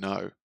don't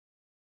know.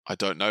 I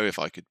don't know if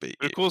I could beat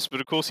you.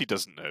 But of course he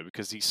doesn't know,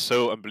 because he's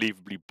so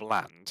unbelievably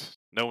bland.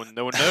 No one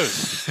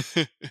knows.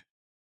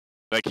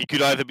 Like, he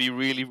could either be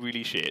really,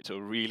 really shit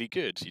or really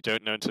good. You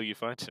don't know until you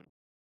fight him.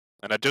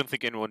 And I don't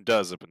think anyone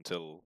does up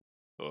until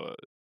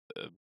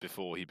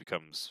before he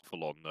becomes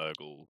full-on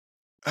Nurgle.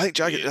 I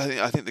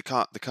think the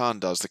Khan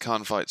does. The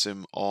Khan fights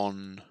him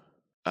on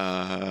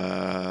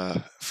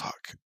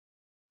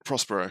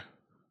Prospero,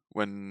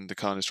 when the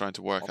Khan is trying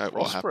to work out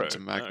what happened to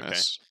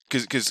Magnus.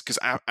 Because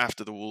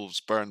after the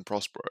wolves burn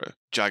Prospero,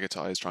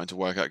 Jagatai is trying to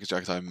work out, because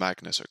Jagatai and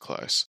Magnus are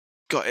close.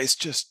 God, it's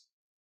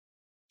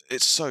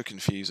so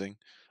confusing.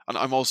 And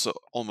I'm also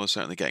almost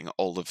certainly getting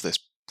all of this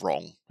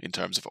wrong in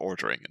terms of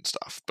ordering and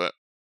stuff, but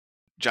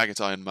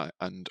Jagatai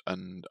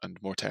and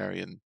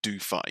Mortarion do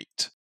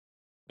fight.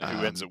 And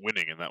who ends up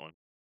winning in that one?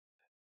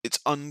 It's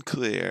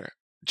unclear.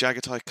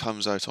 Jagatai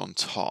comes out on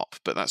top,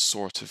 but that's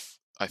sort of,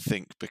 I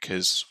think,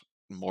 because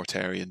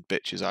Mortarion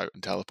bitches out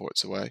and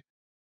teleports away.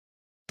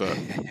 But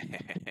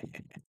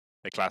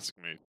the classic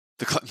move.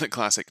 The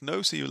classic,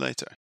 no, see you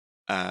later.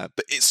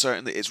 But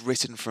it's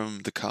written from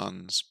the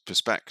Khan's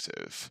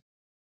perspective,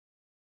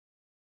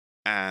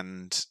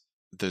 and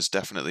there's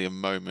definitely a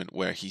moment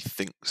where he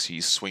thinks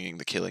he's swinging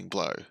the killing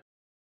blow,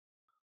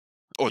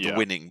 or the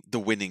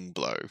winning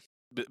blow.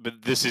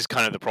 But this is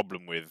kind of the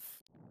problem with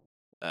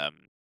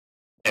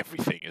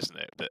everything, isn't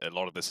it? That a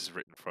lot of this is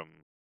written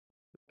from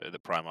the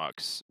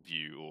Primarch's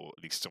view, or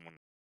at least someone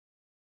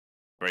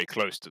very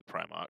close to the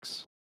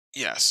Primarchs.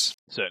 Yes.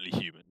 Certainly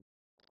human.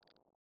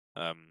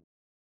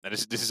 And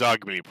this is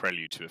arguably a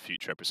prelude to a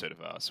future episode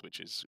of ours,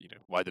 which is,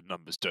 why the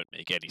numbers don't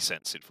make any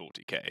sense in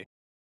 40k.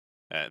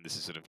 And this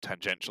is sort of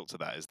tangential to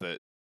that, is that,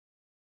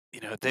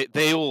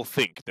 they all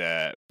think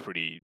they're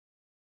pretty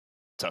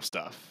tough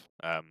stuff.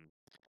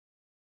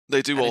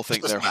 They do all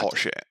think they're hot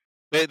shit.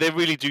 They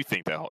really do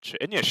think they're hot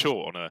shit. And yeah,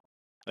 sure, on a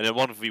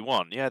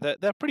 1v1, yeah,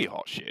 they're pretty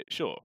hot shit,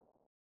 sure.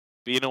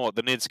 But you know what?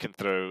 The Nids can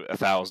throw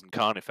 1,000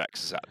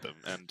 Carnifexes at them,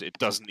 and it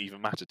doesn't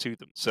even matter to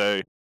them.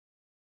 So,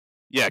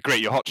 yeah,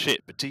 great, you're hot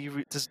shit. But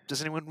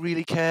does anyone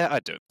really care? I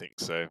don't think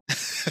so.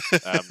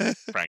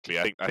 Frankly,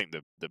 I think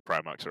the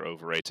Primarchs are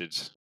overrated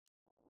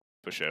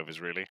pushovers,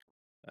 really.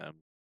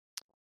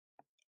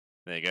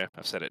 There you go.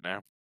 I've said it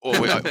now. Well,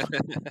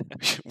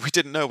 we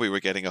didn't know we were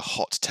getting a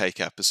hot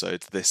take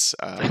episode this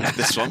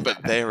one,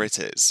 but there it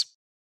is.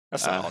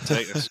 That's not a hot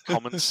take. That's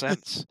common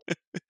sense.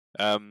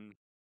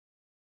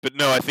 But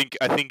no, I think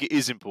it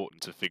is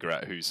important to figure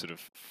out who sort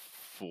of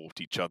fought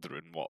each other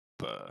and what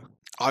the.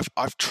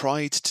 I've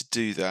tried to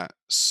do that.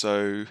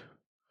 So,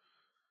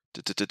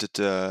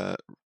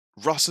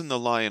 Russ and the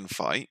Lion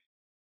fight,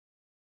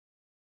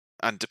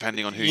 and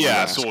depending on who you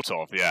ask, sort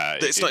of, yeah.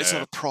 It's not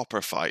a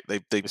proper fight. They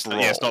brawl.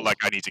 It's not like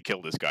I need to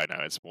kill this guy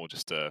now. It's more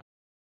just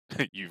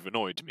you've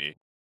annoyed me.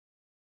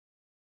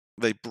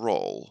 They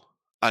brawl.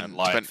 And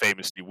Lion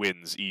famously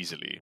wins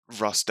easily.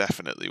 Russ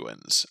definitely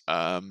wins.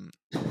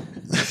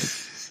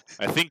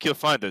 I think you'll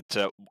find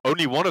that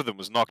only one of them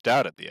was knocked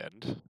out at the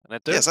end, and I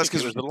don't think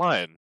it was the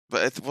Lion.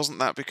 But it wasn't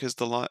that because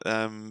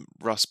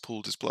Russ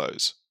pulled his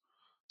blows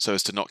so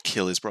as to not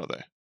kill his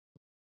brother.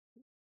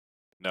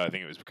 No, I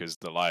think it was because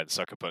the Lion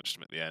sucker punched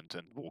him at the end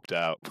and walked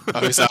out.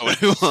 Oh, is that what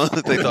it was?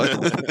 They thought...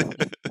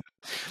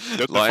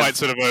 the fight's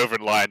sort of over,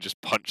 and Lion just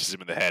punches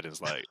him in the head and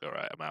is like, "All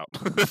right, I'm out."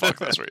 Fuck,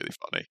 that's really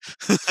funny.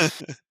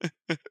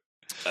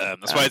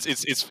 That's why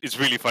it's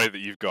really funny that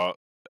you've got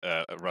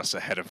Russ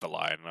ahead of the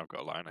Lion, and I've got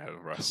a Lion ahead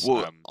of Russ.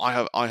 Well,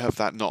 I have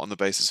that not on the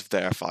basis of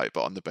their fight,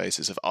 but on the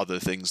basis of other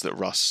things that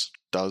Russ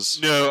does.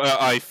 No,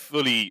 I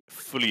fully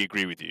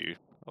agree with you.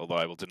 Although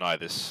I will deny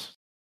this,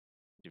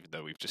 even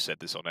though we've just said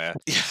this on air.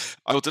 Yeah,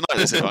 I will deny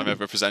this if I'm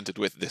ever presented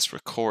with this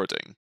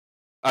recording.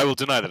 I will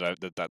deny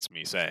that that's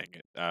me saying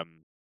it.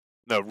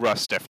 No,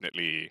 Russ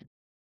definitely.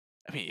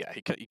 I mean, yeah,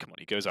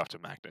 he goes after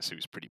Magnus,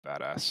 who's pretty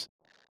badass.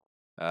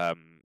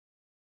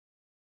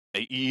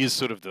 He is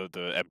sort of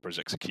the Emperor's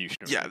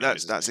executioner. Yeah,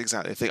 that's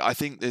exactly the thing. I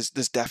think there's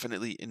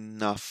definitely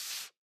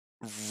enough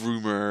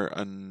rumor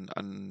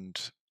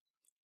and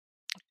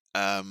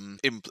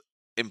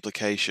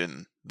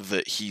implication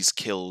that he's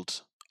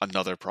killed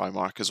another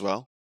Primarch as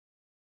well.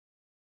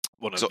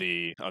 One of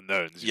the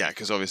unknowns. Yeah,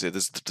 because obviously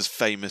there's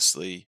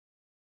famously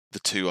the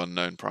two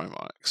unknown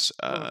Primarchs.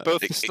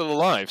 Both are still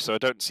alive, so I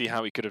don't see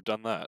how he could have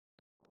done that.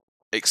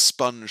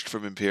 Expunged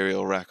from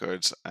Imperial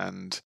records,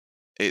 and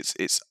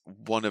it's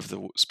one of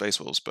the Space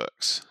Wolves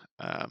books.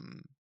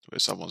 Where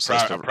someone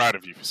says, I'm proud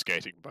of you for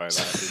skating by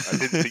that. I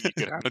didn't think you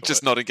could handle I'm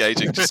just not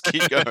engaging. Just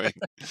keep going.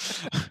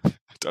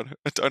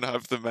 I don't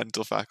have the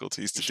mental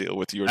faculties to deal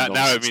with your nonsense.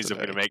 Now it means today.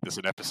 I'm going to make this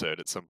an episode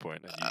at some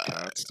point, and you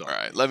can't stop. All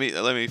right, let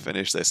me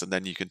finish this, and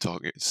then you can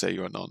say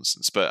your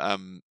nonsense. But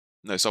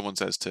no, someone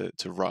says to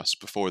Russ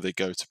before they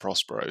go to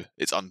Prospero,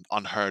 it's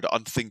unheard,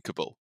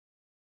 unthinkable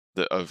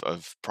that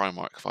of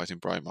Primarch fighting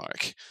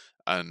Primarch,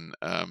 and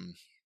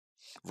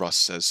Russ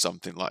says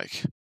something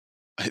like,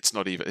 it's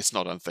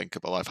not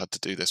unthinkable. I've had to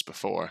do this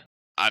before,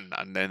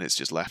 and then it's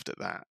just left at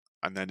that.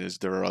 And then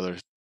there are other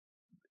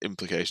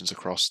implications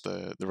across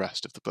the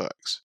rest of the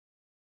books.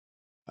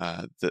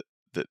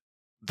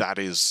 That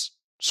is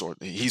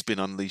he's been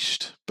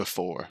unleashed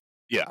before.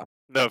 Yeah,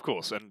 no, of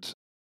course. And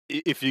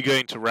if you're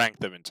going to rank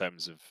them in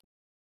terms of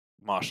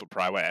martial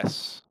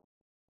prowess,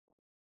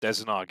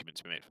 there's an argument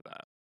to be made for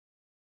that.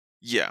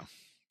 Yeah.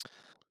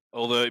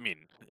 Although, I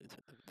mean,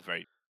 the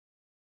very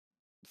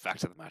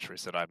fact of the matter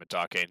is that I'm a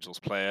Dark Angels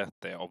player.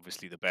 They're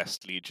obviously the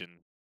best Legion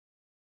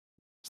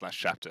 /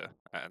 chapter,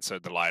 and so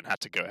the Lion had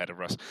to go ahead of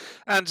Russ.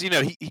 And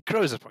he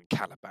grows up on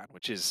Caliban,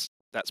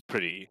 that's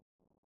pretty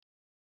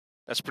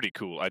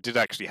cool. I did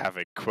actually have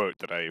a quote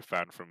that I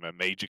found from a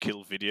Major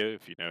Kill video,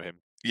 if you know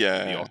him.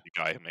 Yeah, the Aussie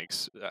guy who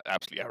makes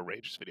absolutely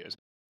outrageous videos.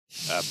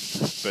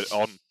 But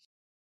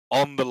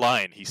on the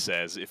Lion, he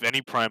says, if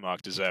any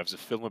Primarch deserves a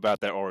film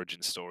about their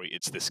origin story,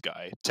 it's this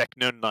guy.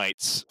 Techno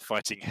Knights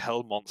fighting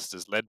hell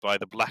monsters led by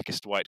the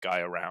blackest white guy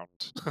around.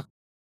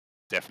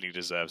 Definitely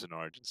deserves an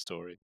origin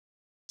story.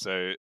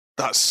 So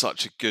that's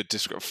such a good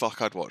description.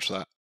 Fuck, I'd watch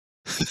that.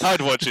 I'd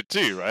watch it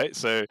too, right?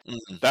 So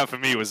that for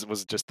me was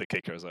just the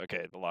kicker. I was like,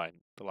 okay, the Lion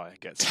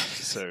gets it.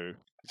 It's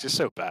just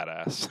so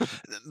badass.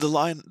 The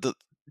Lion,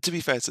 to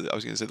be fair I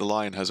was going to say the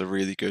Lion has a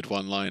really good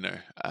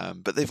one-liner,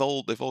 but they've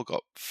all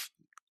got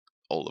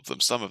all of them.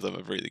 Some of them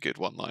have really good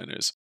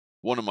one-liners.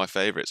 One of my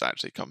favorites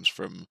actually comes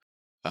from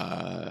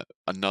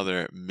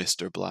another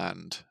Mr.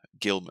 Bland,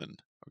 Gilliman,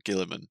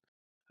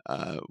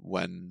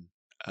 when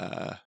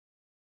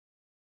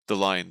the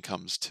Lion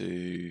comes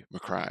to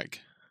Macragge,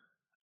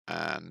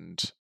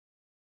 and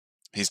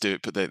he's doing.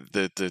 But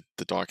the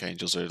Dark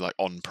Angels are like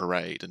on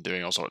parade and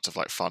doing all sorts of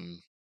like fun,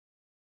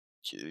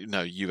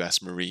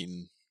 U.S.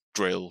 Marine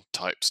drill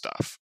type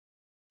stuff.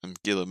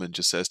 And Gilliman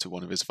just says to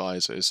one of his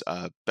visors,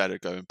 "Better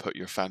go and put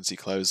your fancy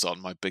clothes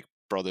on. My big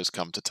brother's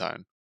come to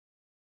town."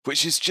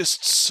 Which is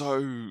just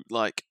so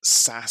like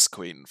sass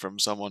queen from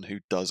someone who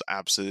does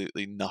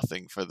absolutely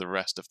nothing for the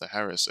rest of the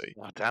heresy.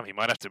 Oh, damn, he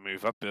might have to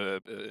move up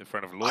in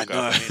front of I Lorgar.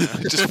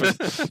 know, just for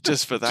that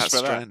Just for that.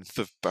 strength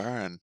of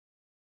burn.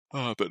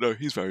 Oh, but no,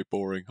 he's very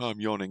boring.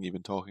 I'm yawning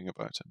even talking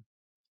about him.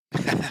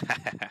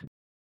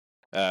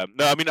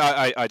 No, I mean,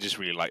 I just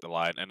really like the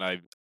Lion, and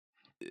I'm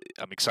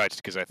excited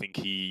because I think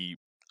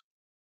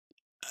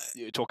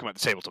talking about the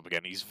tabletop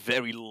again, he's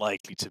very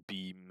likely to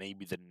be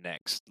maybe the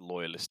next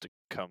loyalist to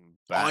come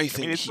back. I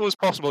think it's always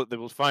possible that they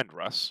will find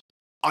Russ.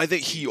 I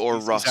think he or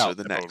Russ out are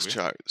the there, next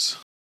probably.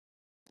 choice.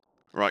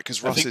 Right,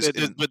 because I Russ think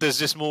is but there's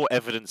just more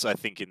evidence, I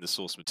think, in the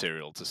source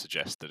material to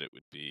suggest that it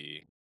would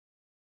be.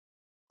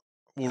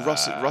 Well,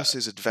 Russ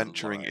is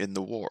adventuring in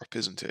the warp,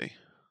 isn't he?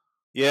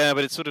 Yeah,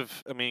 but it's sort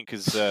of, I mean,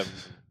 because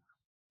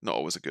not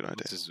always a good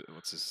idea.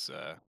 What's his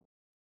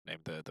name?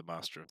 The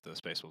master of the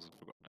Space Wolves. I've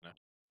forgotten it now.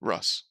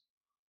 Russ.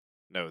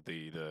 No,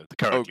 the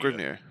current leader.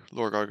 Grimnir,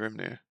 Lorgar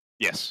Grimnir.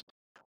 Yes,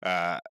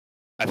 I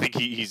think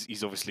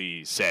he's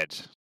obviously said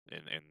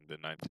in the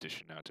 9th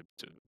edition now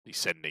to be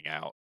sending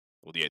out,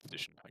 or the 8th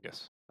edition, I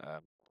guess,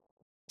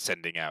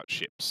 sending out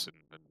ships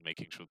and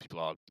making sure people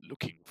are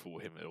looking for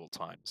him at all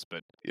times.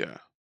 But yeah,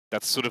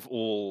 that's sort of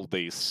all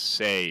they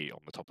say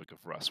on the topic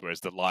of Russ. Whereas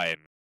the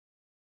Lion,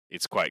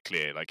 it's quite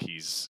clear, like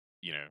he's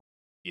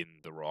in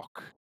the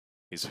rock.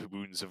 His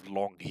wounds have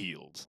long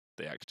healed,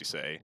 they actually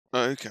say.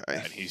 Okay.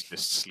 And he's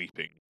just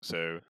sleeping.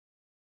 So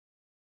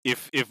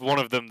if one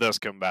of them does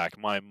come back,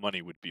 my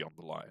money would be on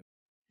the Lion.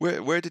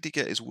 Where did he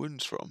get his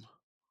wounds from?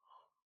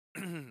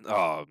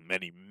 Oh,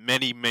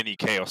 many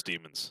Chaos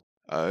Demons.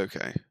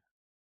 Okay.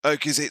 Oh,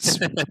 because it's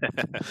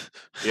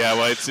yeah.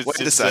 Well, it's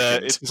wait a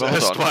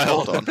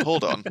second.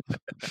 Hold on.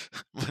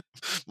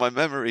 My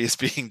memory is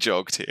being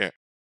jogged here.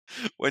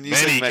 When you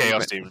say many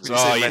Chaos Demons, you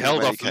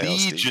held off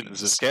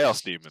legions of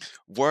Chaos Demons.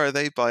 Were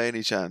they by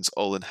any chance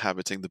all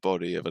inhabiting the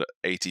body of an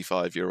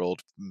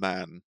 85-year-old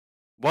man?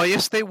 Well,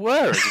 yes, they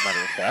were, as a matter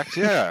of fact.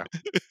 Yeah.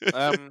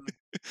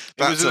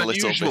 That's a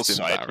little bit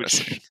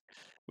embarrassing.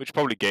 Which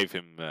probably gave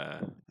him.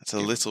 That's a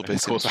little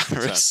bit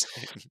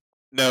embarrassing.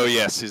 No,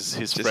 yes,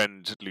 his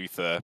friend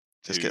Luther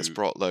just gets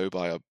brought low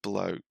by a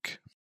bloke.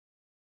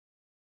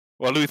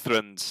 Well, Luther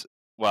and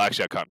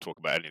actually, I can't talk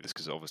about any of this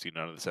because obviously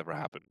none of this ever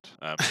happened.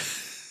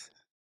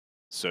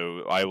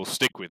 So I will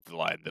stick with the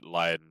Lion. That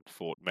Lion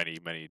fought many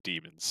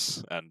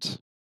demons and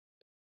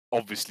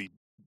obviously,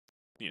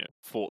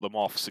 fought them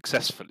off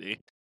successfully,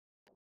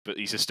 but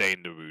he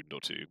sustained a wound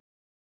or two.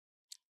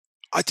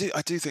 I do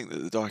think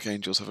that the Dark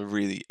Angels have a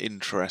really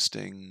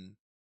interesting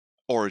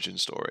origin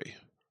story,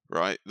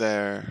 right?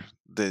 They're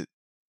the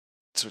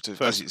sort of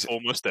first and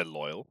foremost, they're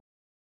loyal.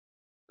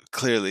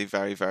 Clearly,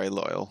 very very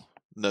loyal.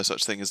 No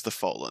such thing as the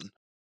Fallen.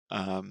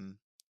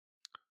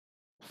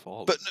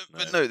 But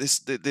no,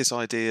 this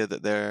idea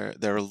that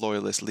they're a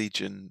loyalist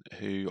legion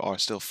who are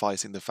still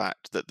fighting the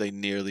fact that they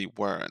nearly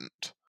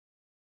weren't.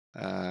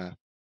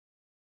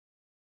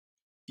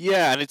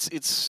 Yeah, and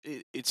it's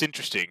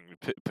interesting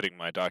putting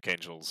my Dark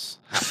Angels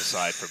hat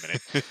aside for a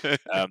minute,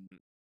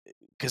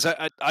 because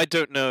I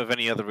don't know of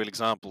any other real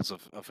examples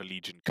of a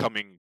legion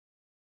coming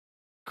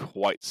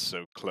quite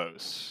so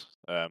close.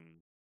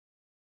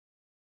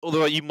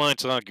 Although you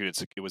might argue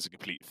it was a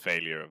complete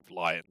failure of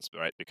Lions,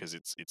 right? Because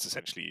it's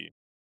essentially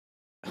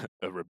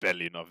a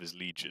rebellion of his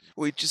legion.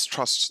 Well, he just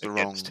trusts the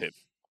wrong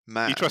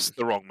man. He trusts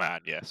the wrong man,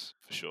 yes,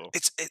 for sure.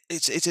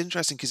 It's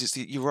interesting because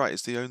you're right.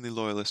 It's the only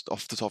loyalist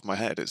off the top of my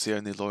head. It's the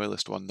only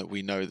loyalist one that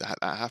we know that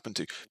happened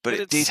to. But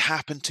it did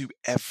happen to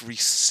every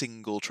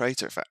single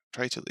traitor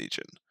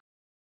legion,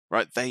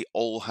 right? They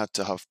all had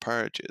to have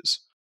purges.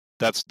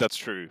 That's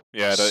true.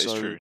 Yeah, that is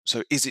true.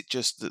 So is it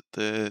just that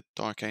the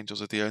Dark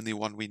Angels are the only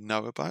one we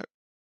know about?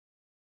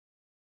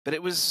 But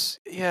it was,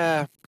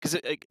 yeah, because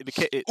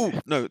oh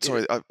no,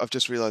 sorry, I've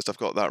just realised I've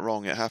got that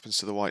wrong. It happens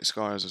to the White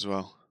Scars as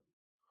well.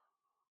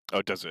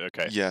 Oh, does it?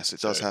 Okay. Yes,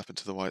 it does happen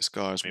to the White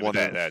Scars. I mean,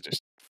 they're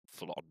just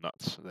full on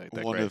nuts.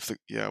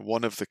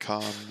 One of the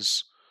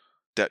Khan's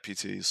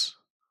deputies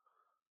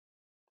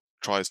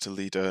tries to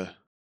lead a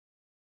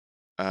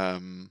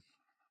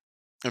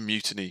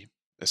mutiny,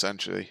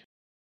 essentially,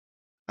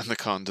 and the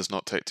Khan does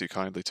not take too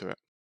kindly to it.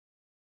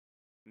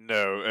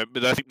 No,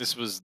 but I think this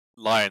was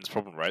Lion's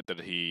problem, right?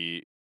 That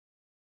he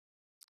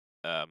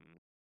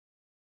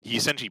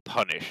essentially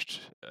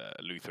punished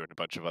Luther and a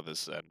bunch of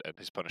others, and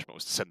his punishment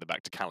was to send them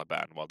back to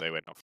Caliban while they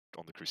went off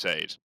on the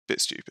crusade.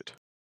 Bit stupid.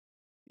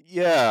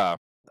 Yeah,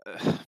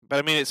 But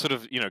I mean, it's sort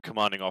of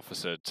commanding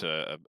officer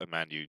to a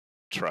man you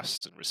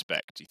trust and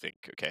respect. You think,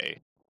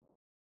 okay,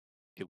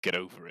 he'll get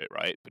over it,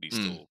 right? But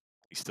Mm.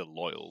 he's still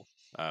loyal.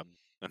 And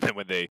then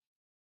when they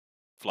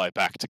fly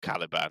back to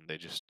Caliban, they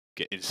just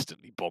get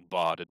instantly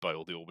bombarded by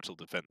all the orbital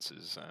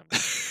defenses.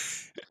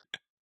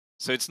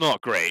 So it's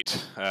not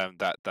great.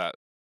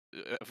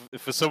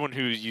 For someone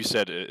who you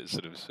said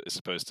sort of is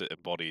supposed to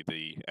embody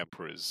the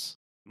Emperor's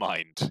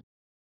mind,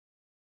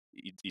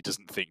 he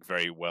doesn't think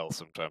very well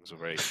sometimes, or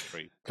very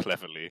very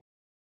cleverly.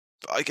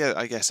 I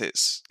guess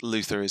it's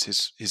Luther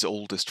is his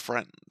oldest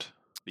friend,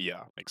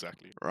 Yeah,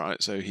 exactly.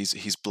 right? So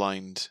he's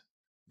blind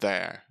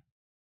there,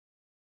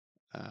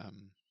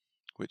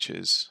 which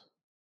is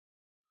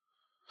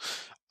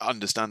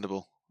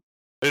understandable.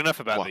 But enough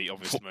about Wow, the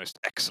obvious most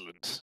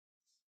excellent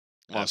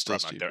wow, still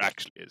Primarch there stupid.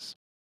 actually is.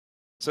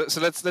 So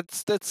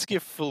let's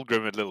give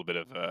Fulgrim a little bit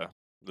of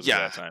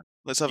Yeah, airtime.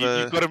 let's have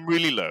You've a. got him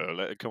really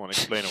low. Come on,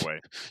 explain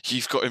away.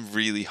 You've got him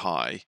really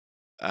high.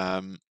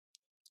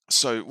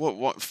 So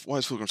why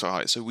is Fulgrim so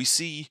high? So we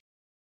see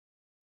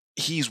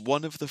he's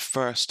one of the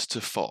first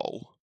to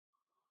fall,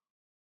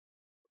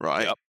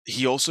 right? Yep.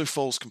 He also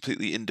falls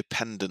completely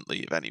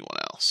independently of anyone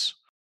else,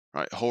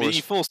 right? He Horus,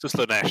 falls to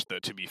Slanesh, though.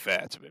 To be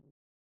fair to him,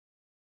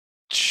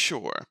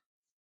 sure,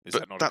 is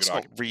but that not a good that's not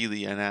argument?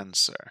 really an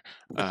answer.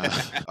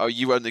 Oh,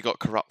 you only got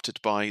corrupted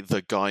by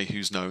the guy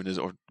who's known as,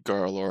 or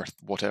girl, or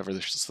whatever the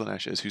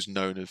Slanesh is, who's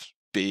known as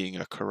being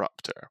a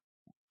corruptor.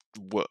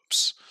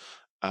 Whoops.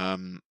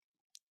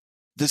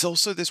 There's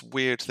also this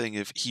weird thing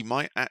of he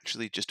might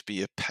actually just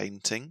be a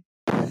painting.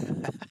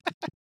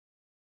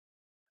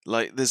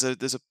 Like there's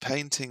a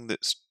painting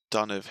that's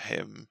done of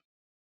him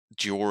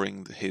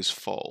during his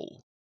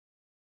fall,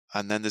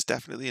 and then there's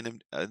definitely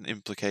an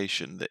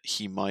implication that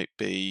he might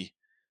be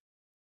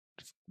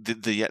the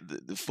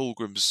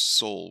Fulgrim's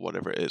soul,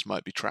 whatever it is,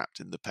 might be trapped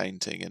in the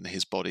painting, and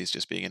his body's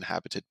just being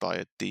inhabited by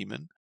a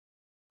demon,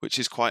 which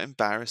is quite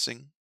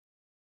embarrassing.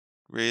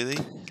 Really,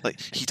 like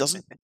he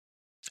doesn't.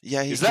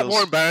 Yeah, he Is that more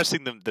kills.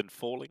 embarrassing than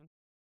falling?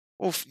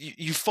 Well,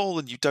 you fall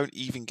and you don't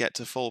even get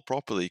to fall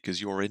properly because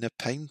you're in a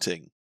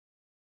painting.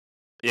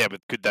 Yeah,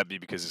 but could that be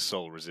because his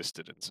soul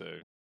resisted and so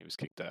he was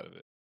kicked out of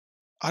it?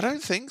 I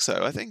don't think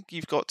so. I think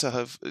you've got to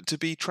have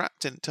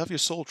your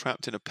soul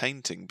trapped in a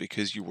painting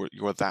because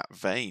you're that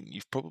vain.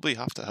 You probably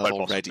have to have Quite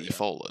possibly, already yeah.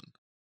 fallen.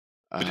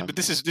 But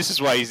this is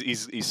why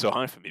he's so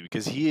high for me,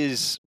 because he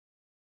is.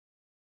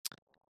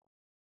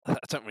 I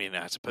don't really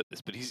know how to put this,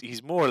 but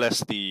he's more or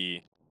less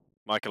the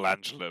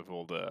Michelangelo of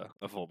all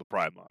the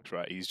Primarchs,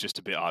 right? He's just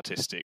a bit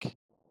artistic.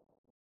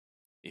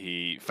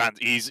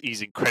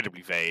 He's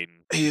incredibly vain.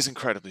 He is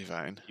incredibly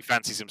vain. He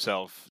fancies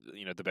himself,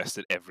 the best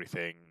at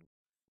everything.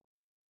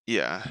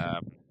 Yeah,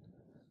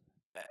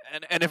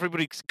 And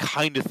everybody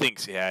kind of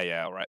thinks,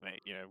 yeah, all right,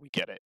 mate. We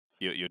get it.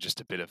 You're just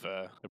a bit of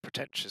a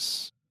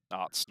pretentious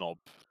art snob,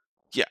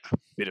 yeah.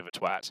 bit of a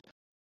twat.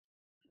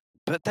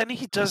 But then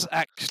he does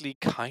actually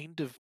kind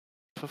of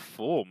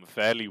perform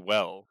fairly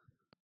well.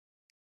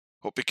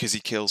 Well, because he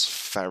kills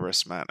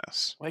Ferrus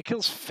Manus. Well, he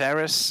kills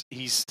Ferrus.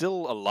 He's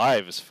still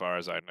alive, as far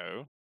as I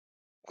know.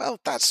 Well,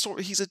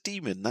 he's a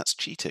demon. That's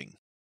cheating.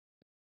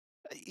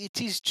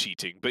 It is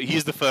cheating, but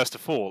he's the first to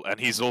fall, and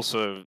he's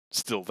also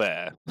still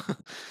there.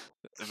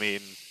 I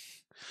mean,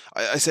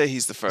 I say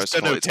he's the he's first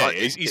to done fall.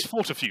 okay. He's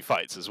fought a few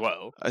fights as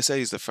well. I say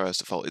he's the first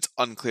to fall. It's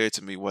unclear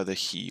to me whether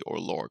he or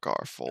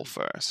Lorgar fall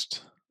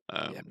first.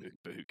 Yeah,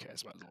 but who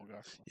cares about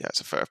Lorgar? Yeah,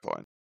 it's a fair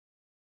point.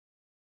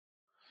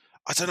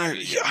 I don't know.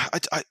 Yeah.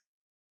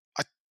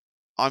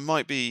 I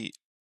might be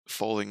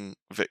falling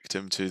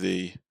victim to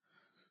the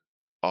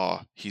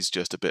he's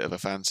just a bit of a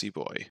fancy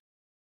boy,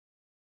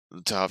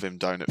 to have him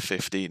down at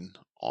 15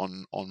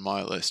 on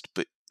my list,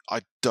 but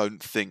I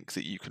don't think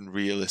that you can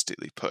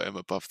realistically put him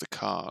above the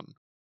Khan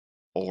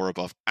or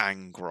above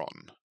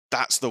Angron.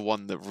 That's the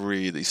one that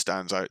really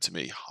stands out to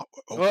me.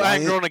 Well,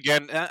 Angron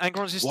again.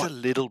 Angron's just What? a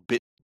little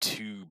bit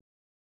too.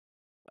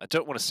 I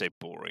don't want to say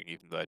boring,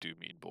 even though I do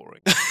mean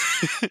boring.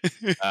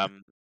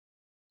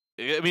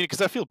 I mean,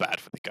 because I feel bad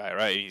for the guy,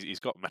 right? He's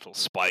got metal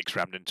spikes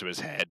rammed into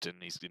his head,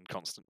 and he's in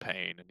constant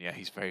pain, and yeah,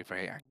 he's very,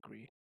 very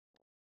angry.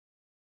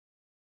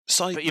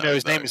 Side But note,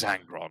 his name though, is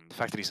Angron. The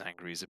fact that he's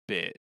angry is a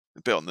bit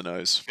on the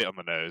nose. on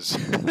the nose.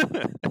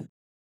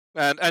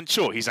 and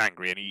sure, he's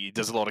angry, and he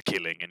does a lot of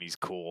killing, and he's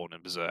Khorne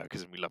and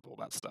Berserkers, and we love all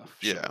that stuff.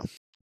 Sure. Yeah.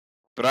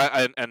 But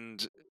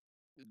and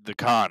the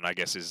Khan, I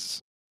guess,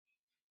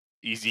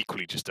 he's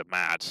equally just a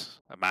mad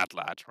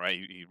lad, right?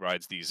 He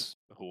rides these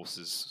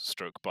horses,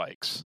 stroke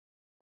bikes,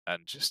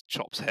 and just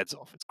chops heads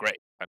off. It's great,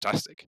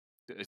 fantastic.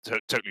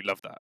 Totally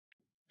love that.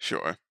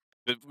 Sure.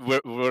 But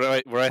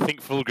where I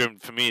think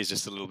Fulgrim for me is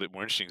just a little bit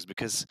more interesting is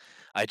because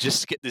I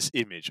just get this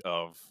image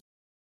of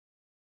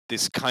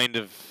this kind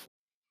of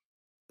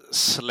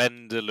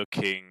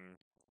slender-looking,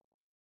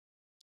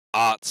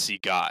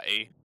 artsy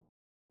guy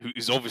who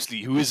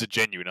is a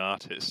genuine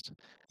artist,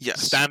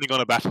 Yes. standing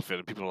on a battlefield,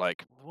 and people are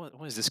like, "What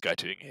is this guy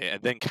doing here?"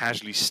 And then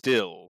casually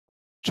still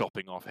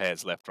chopping off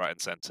heads left, right,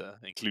 and center,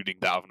 including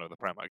that of another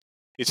Primarch.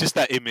 it's just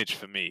that image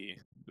for me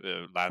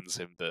lands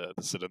him the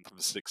Cylinder from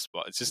the sixth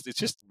spot. It's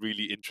just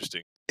really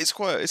interesting. It's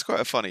quite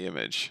a funny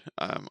image.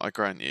 I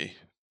grant you,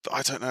 but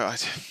I don't know.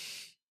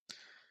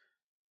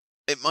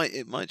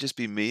 It might just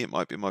be me. It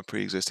might be my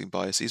pre-existing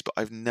biases, but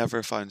I've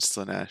never found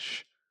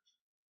Slaanesh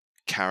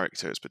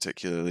characters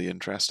particularly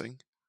interesting.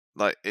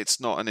 Like, it's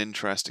not an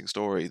interesting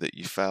story that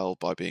you fell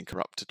by being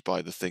corrupted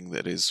by the thing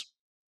that is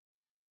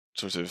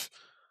sort of.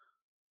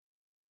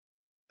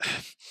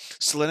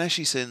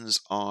 Slaaneshi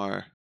sins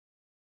are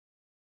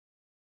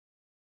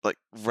like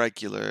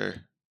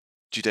regular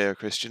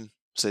Judeo-Christian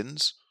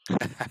sins,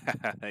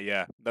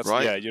 Yeah,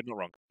 right? you're not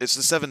wrong. It's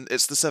the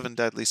seven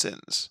deadly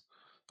sins,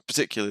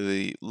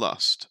 particularly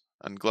lust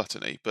and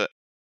gluttony. But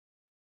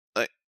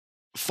like,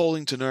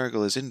 falling to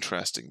Nurgle is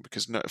interesting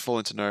because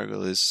falling to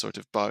Nurgle is sort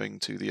of bowing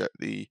to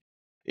the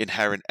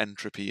inherent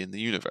entropy in the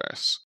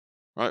universe,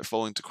 right?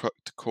 Falling to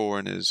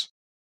Khorne is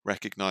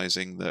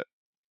recognizing that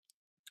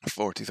the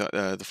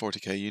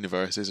 40k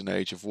universe is an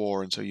age of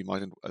war, and so you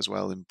might as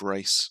well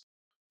embrace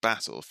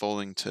battle.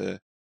 Falling to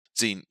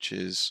Tzeentch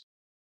is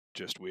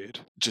Just weird.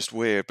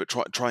 but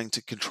trying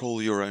to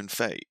control your own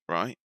fate,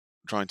 right?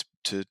 Trying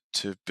to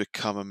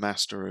become a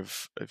master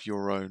of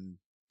your own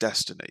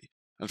destiny.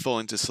 And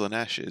falling to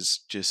Slaanesh is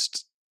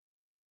just,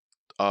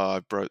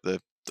 I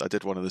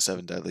did one of the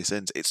seven deadly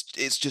sins.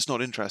 It's just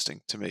not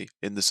interesting to me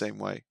in the same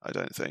way, I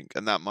don't think,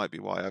 and that might be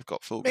why I've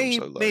got Fulgrim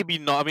so low. Maybe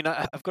not. I mean,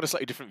 I've got a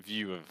slightly different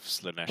view of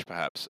Slaanesh,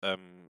 perhaps.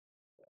 And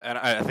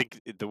I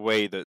think the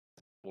way that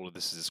all of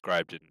this is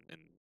described in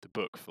the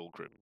book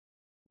Fulgrim,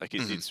 like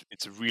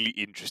it's really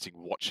interesting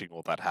watching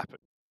all that happen.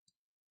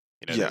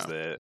 You know,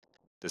 Yeah.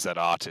 there's that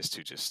artist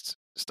who just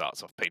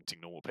starts off painting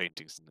normal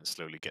paintings and then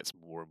slowly gets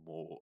more and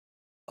more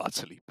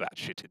utterly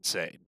batshit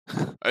insane.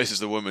 This is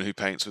the woman who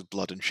paints with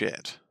blood and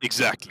shit.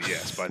 Exactly,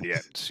 yes. By the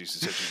end, she's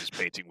essentially just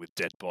painting with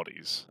dead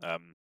bodies.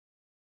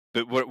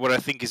 But what I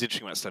think is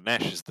interesting about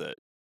Slaanesh is that,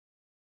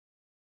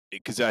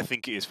 because I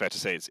think it is fair to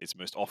say it's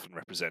most often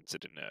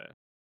represented in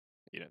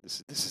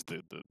this is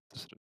the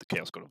sort of the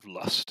chaos god of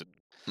lust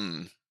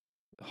and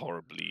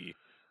horribly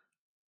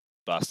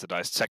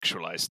bastardized,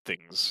 sexualized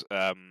things.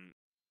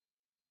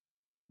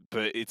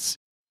 But it's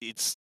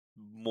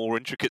more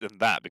intricate than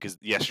that, because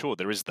sure,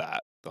 there is the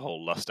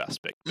whole lust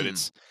aspect, but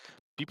it's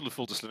people who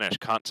fall to Slaanesh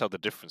can't tell the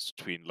difference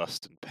between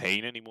lust and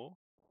pain anymore,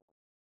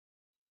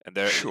 and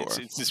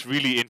it's this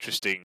really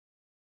interesting.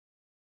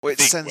 Well,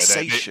 it's thing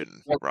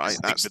sensation, right?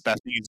 That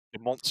thing is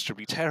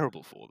demonstrably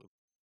terrible for them.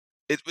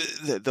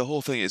 The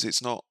whole thing is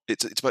it's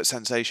about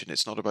sensation.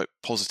 It's not about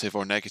positive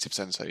or negative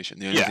sensation.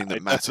 The only thing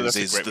that matters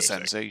is the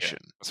sensation.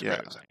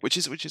 Yeah, which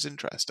is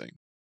interesting,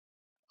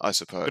 I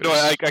suppose. But no,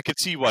 I could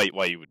see why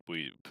you would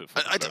put. For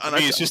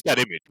me, it's just that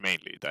image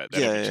mainly. That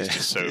image is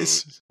just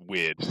so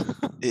weird.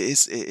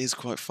 It is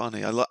quite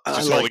funny. I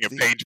just holding a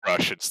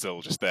paintbrush and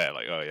still just there,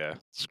 like, oh yeah,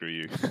 screw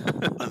you.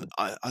 And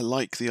I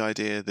like the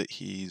idea that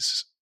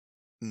he's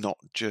not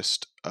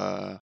just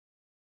a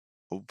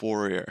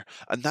warrior,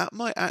 and that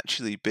might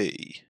actually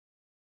be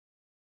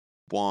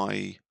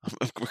why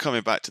we're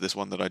coming back to this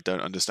one that I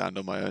don't understand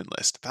on my own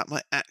list. That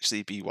might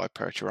actually be why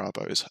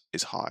Perturabo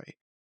is high.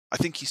 I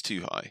think he's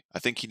too high. I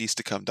think he needs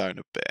to come down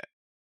a bit.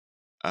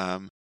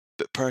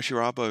 But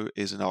Perturabo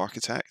is an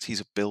architect. He's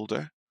a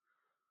builder.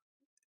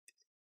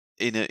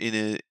 In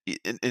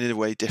a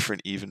way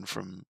different even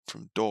from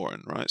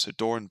Dorn, right? So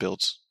Dorn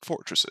builds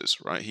fortresses,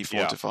 right? He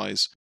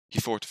fortifies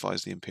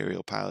the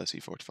Imperial Palace.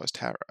 He fortifies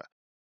Terra,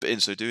 but in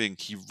so doing,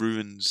 he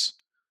ruins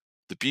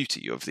the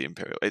beauty of the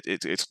Imperial.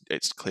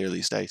 It's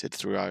clearly stated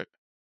throughout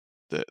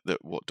that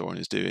what Dorn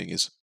is doing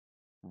is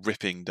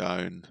ripping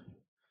down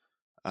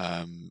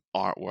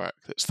artwork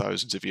that's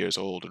thousands of years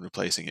old and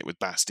replacing it with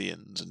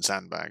bastions and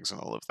sandbags and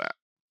all of that.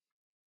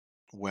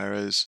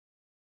 Whereas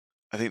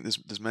I think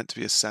there's meant to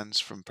be a sense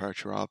from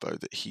Perturabo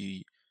that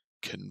he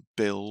can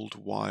build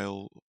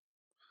while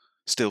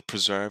still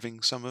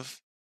preserving some of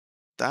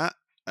that,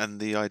 and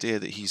the idea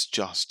that he's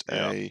just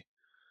a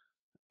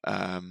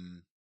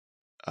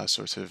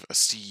sort of a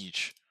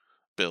siege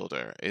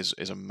builder is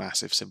a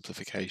massive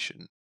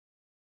simplification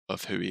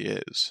of who he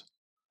is.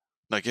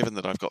 Now, given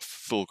that I've got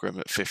Fulgrim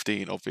at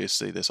 15,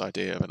 obviously this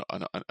idea of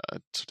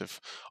a sort of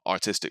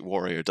artistic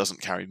warrior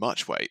doesn't carry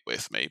much weight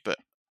with me, but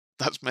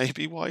that's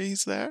maybe why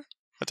he's there.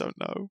 I don't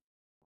know.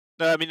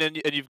 No, I mean, and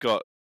you've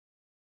got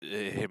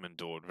him and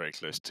Dorn very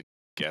close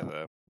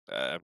together.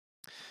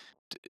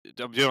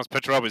 To be honest,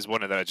 Perturabo is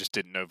one that I just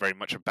didn't know very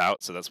much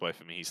about, so that's why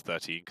for me he's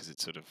 13, because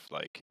it's sort of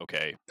like,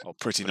 okay, I'll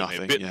pretty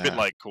nothing. A bit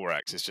like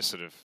Corax. It's just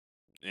sort of,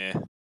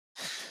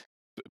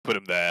 put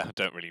him there. I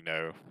don't really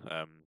know.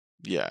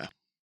 Yeah.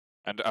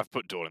 And I've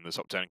put Dorn in the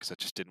top 10 because I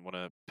just didn't want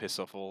to piss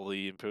off all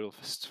the Imperial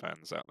Fist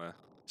fans out there.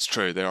 It's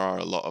true. There are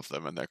a lot of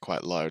them, and they're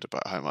quite loud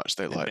about how much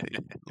they like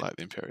the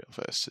Imperial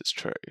Fist. It's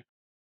true.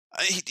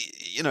 I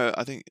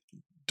think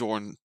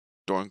Dorn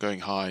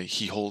going high,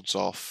 he holds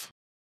off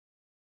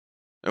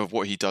of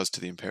what he does to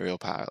the Imperial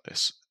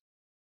Palace.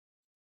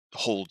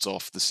 Holds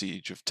off the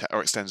siege of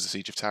or extends the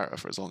siege of Terra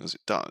for as long as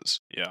it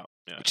does. Yeah.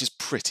 Yeah. which is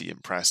pretty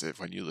impressive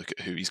when you look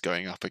at who he's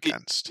going up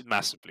against. It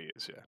massively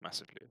is, yeah,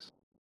 massively is.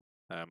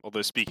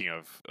 Although speaking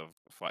of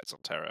fights on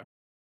Terra,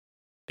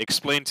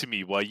 explain to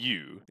me why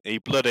you, a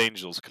Blood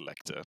Angels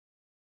collector,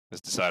 has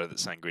decided that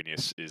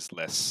Sanguinius is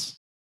less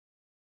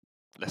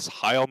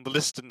high on the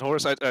list than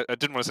Horus. I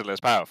didn't want to say less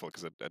powerful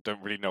because I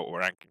don't really know what we're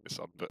ranking this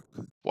on, but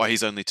Why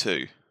he's only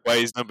 2? why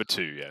he's number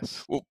 2?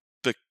 Yes. Well,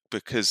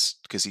 because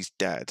he's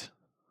dead,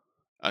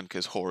 and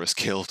because Horus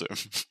killed him.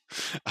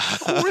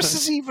 Horus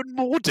is even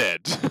more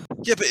dead.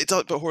 Yeah,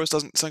 but Horus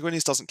doesn't.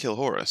 Sanguinius doesn't kill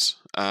Horus.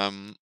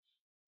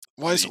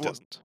 Why is he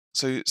doesn't?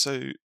 So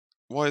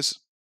why is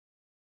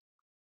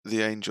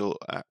the angel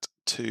at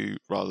 2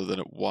 rather than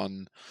at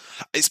 1?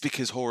 It's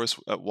because Horus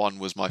at 1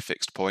 was my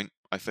fixed point,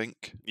 I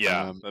think.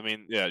 Yeah, I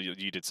mean, yeah,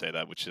 you did say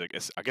that, which I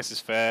guess is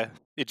fair,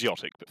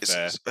 idiotic, but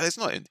fair. It's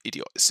not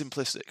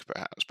simplistic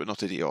perhaps, but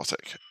not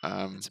idiotic.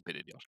 It's a bit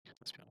idiotic,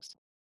 let's be honest.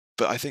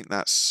 But I think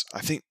that's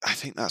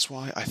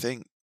why I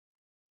think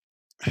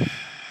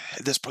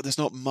there's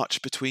not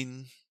much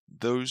between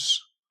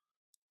those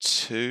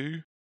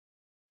two.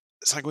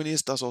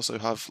 Sanguinius does also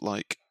have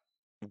like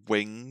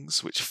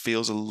wings, which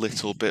feels a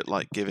little bit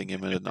like giving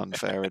him an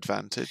unfair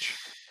advantage.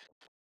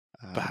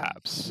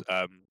 Perhaps.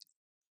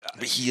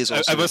 But he is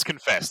also. I must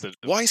confess that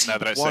Why is he now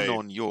that one I say,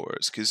 on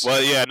yours? Because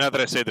well, yeah, now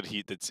that I say that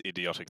that's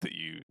idiotic that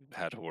you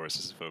had Horus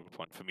as a focal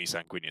point. For me,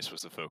 Sanguinius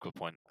was the focal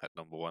point at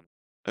number 1.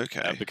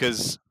 okay,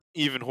 Because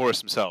even Horus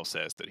himself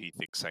says that he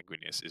thinks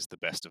Sanguinius is the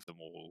best of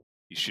them all.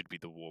 He should be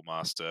the War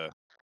Master.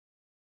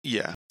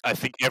 yeah, I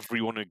think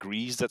everyone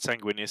agrees that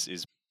Sanguinius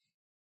is,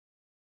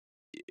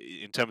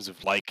 in terms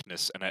of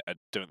likeness, and I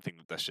don't think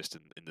that that's just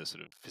in the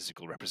sort of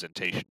physical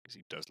representation, because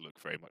he does look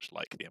very much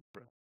like the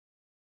Emperor.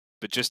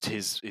 But just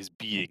his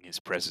being, his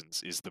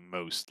presence, is the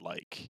most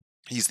like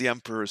he's the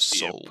Emperor's the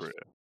soul. Emperor.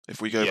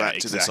 If we go back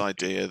to this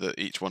exactly. idea that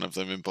each one of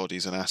them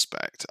embodies an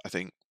aspect, I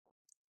think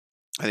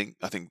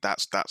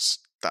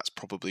that's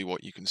probably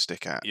what you can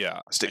stick at. Yeah,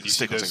 Stick and you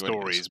see on those Sanguinius.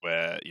 stories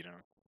where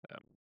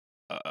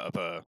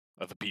other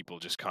people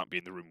just can't be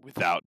in the room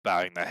without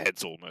bowing their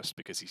heads almost,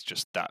 because he's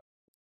just that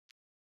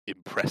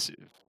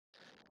impressive.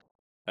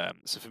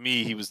 So for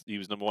me, he was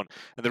number 1,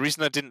 and the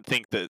reason I didn't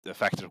think that the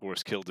fact that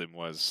Horus killed him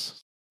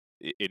was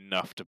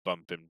enough to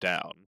bump him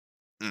down.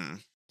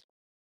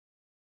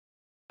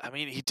 I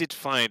mean, he did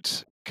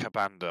fight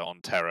Kabanda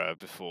on Terra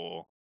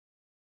before.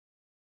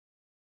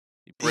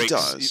 He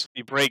does.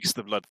 He breaks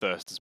the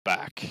Bloodthirster's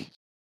back.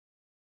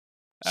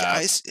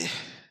 Yeah,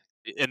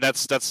 and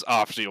that's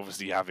after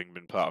obviously having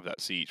been part of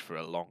that siege for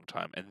a long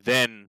time, and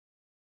then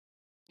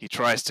he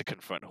tries to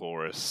confront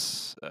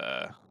Horus,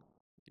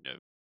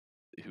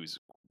 who's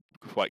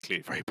quite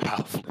clearly very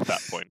powerful at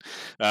that point.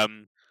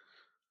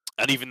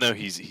 And even though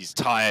he's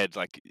tired,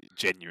 like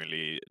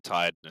genuinely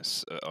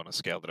tiredness on a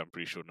scale that I'm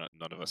pretty sure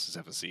none of us has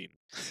ever seen,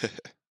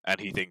 and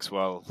he thinks,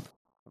 well,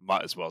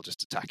 might as well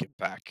just attack him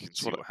back and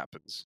see what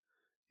happens.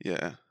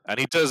 Yeah, and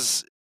he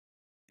does.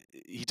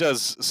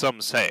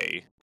 Some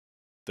say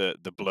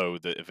the blow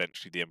that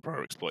eventually the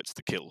Emperor exploits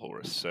to kill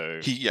Horus. So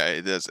it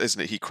is,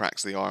 isn't it? He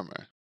cracks the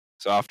armor.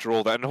 So after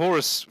all that, and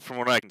Horus, from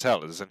what I can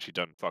tell, has essentially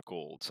done fuck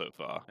all so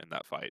far in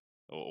that fight,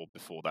 or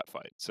before that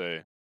fight. So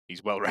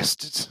he's well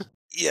rested.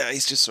 Yeah,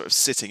 he's just sort of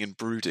sitting and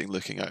brooding,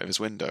 looking out of his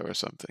window or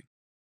something.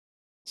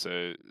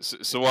 So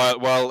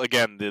while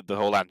again the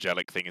whole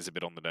angelic thing is a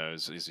bit on the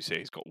nose, as you say,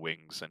 he's got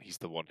wings, and he's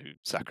the one who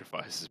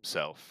sacrifices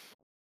himself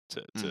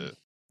to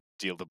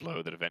deal the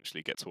blow that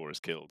eventually gets Horus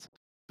killed.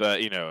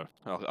 But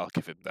I'll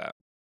give him that.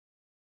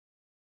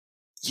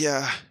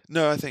 Yeah,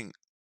 no, I think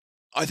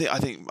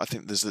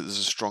there's a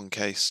strong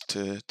case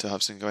to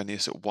have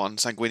Sanguinius at 1.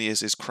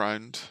 Sanguinius is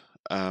crowned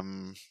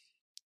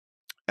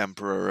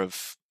Emperor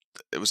of,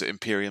 was it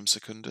Imperium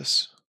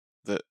Secundus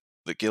that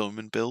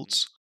Guilliman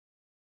builds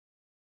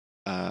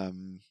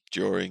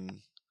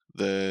during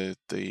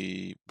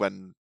the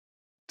when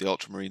the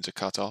Ultramarines are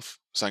cut off.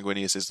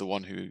 Sanguinius is the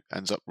one who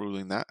ends up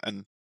ruling that,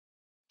 and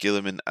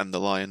Guilliman and the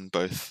Lion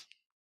both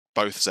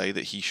say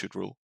that he should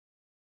rule.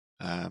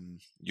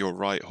 You're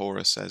right,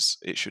 Horus says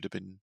it should have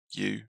been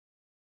you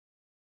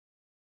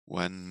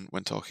when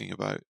talking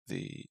about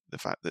the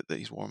fact that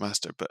he's War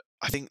Master, but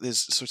I think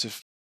there's sort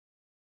of,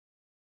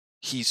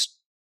 he's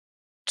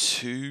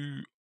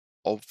too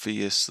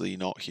obviously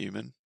not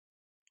human,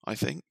 I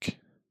think.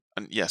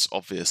 And yes,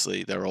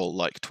 obviously they're all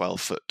like 12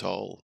 foot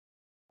tall.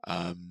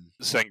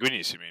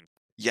 Sanguinius, you mean?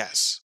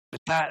 Yes.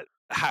 But that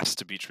has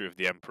to be true of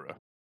the Emperor.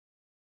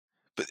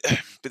 But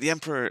the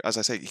Emperor, as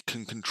I say, he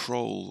can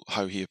control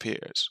how he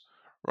appears,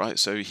 right?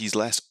 So he's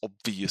less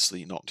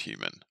obviously not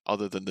human,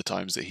 other than the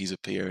times that he's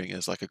appearing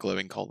as like a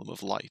glowing column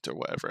of light or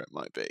whatever it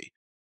might be.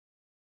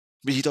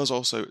 But he does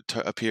also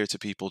appear to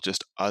people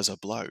just as a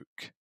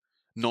bloke,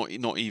 not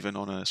even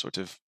on a sort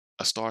of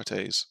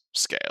Astartes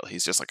scale.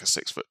 He's just like a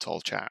 6 foot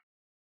tall chap.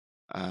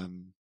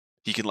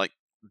 He can like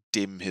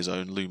dim his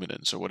own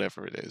luminance or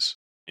whatever it is.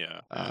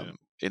 Yeah.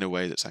 In a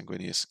way that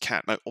Sanguinius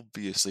can't. Now,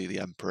 obviously, the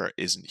Emperor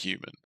isn't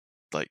human.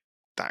 Like,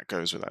 that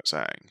goes without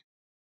saying.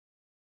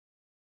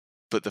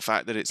 But the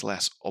fact that it's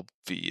less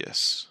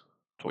obvious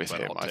with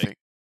him, I think.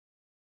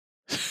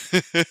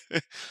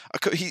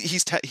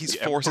 He's The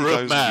Emperor of 40,000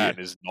 years. Man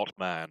is not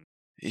man.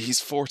 He's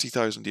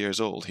 40,000 years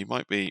old. He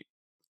might be.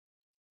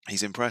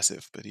 He's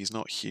impressive, but he's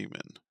not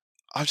human.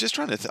 I'm just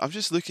trying to. I'm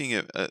just looking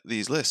at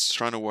these lists,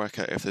 trying to work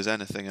out if there's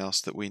anything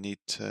else that we need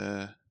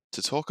to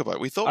talk about.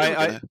 We thought we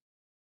were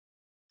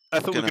I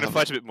thought we were gonna going to have.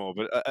 fight a bit more,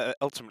 but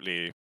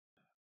ultimately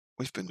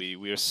We've been.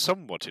 we are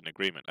somewhat in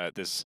agreement.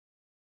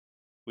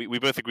 We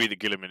both agree that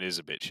Gilliman is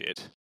a bit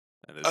shit,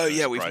 and there's Oh no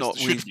yeah, surprise. There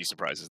shouldn't be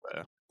surprises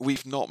there.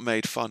 we've not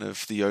made fun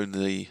of the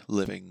only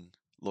living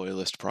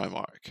loyalist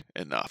Primarch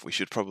enough. We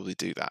should probably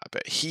do that a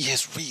bit. He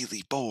is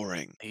really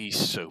boring. He's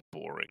so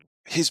boring.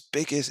 His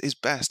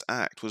best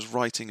act was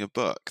writing a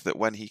book that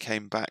when he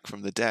came back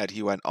from the dead,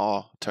 he went,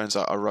 "Oh, turns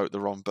out I wrote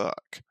the wrong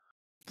book."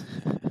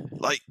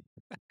 Like,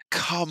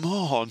 come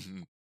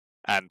on.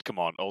 And come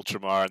on,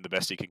 Ultramar, and the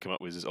best he can come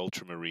up with is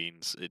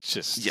Ultramarines. It's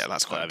just Yeah,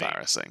 that's quite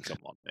embarrassing. Come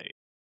on, mate.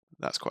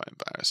 That's quite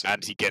embarrassing.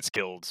 And he gets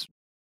killed.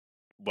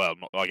 Well,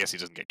 I guess he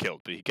doesn't get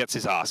killed, but he gets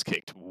his ass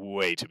kicked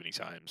way too many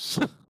times.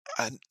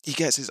 And he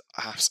gets his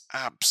ass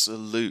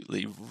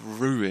absolutely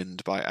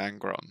ruined by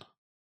Angron.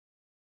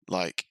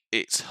 Like,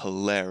 it's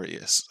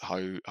hilarious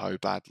how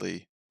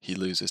badly he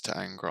loses to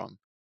Angron.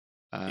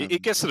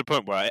 It gets to the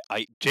point where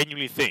I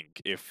genuinely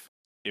think if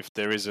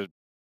there is a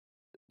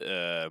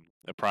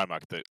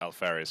Primarch that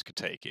Alpharius could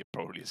take, it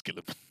probably is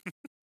Gilliman.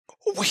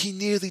 Oh, he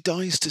nearly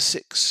dies to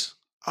 6.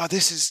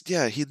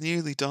 He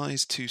nearly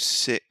dies to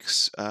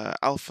 6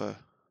 Alpha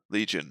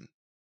Legion.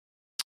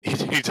 He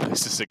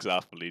dies to 6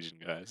 Alpha Legion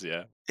guys,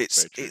 yeah.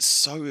 It's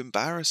so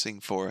embarrassing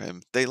for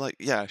him. They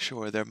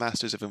sure, they're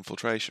masters of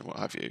infiltration, what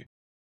have you.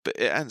 But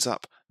it ends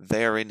up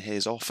they're in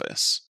his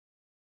office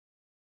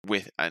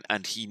with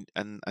and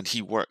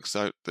he works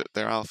out that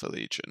they're Alpha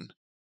Legion.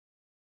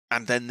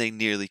 And then they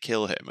nearly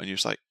kill him, and you're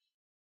just like,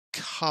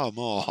 come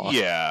on.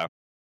 Yeah.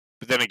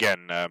 But then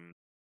again,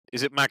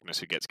 is it Magnus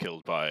who gets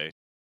killed by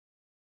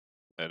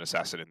an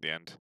assassin in the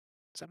end?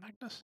 Is that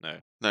Magnus? No.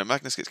 No,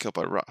 Magnus gets killed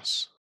by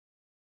Russ.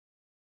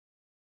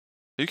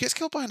 Who gets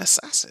killed by an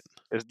assassin?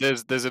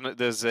 There's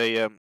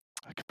a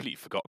I completely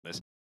forgotten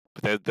this,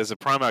 but there's a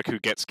Primarch who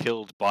gets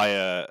killed by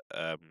a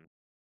I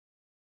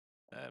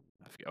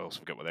also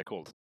forget what they're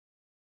called.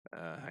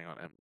 Hang on,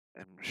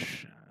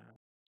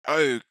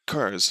 Oh,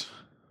 Kurz.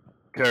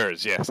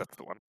 Kurz, yes, that's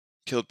the one.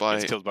 Killed by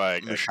a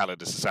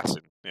Calidus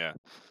assassin. Yeah.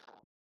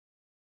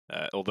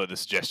 Although the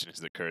suggestion is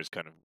that Kurz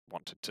kind of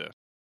wanted to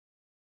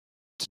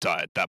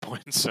die at that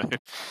point, so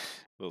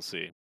we'll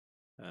see.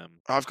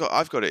 I've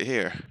got it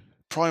here.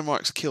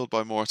 Primarchs killed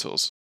by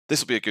mortals.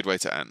 This will be a good way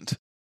to end.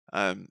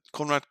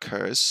 Conrad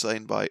Kurz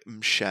slain by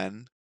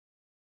Mshen,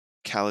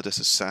 Calidus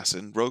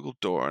assassin. Rogel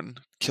Dorn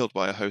killed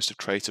by a host of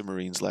traitor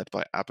marines led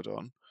by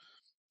Abaddon.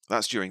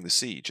 That's during the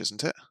siege,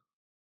 isn't it?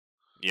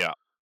 Yeah.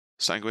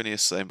 Sanguinius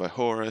slain by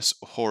Horus.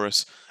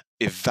 Horus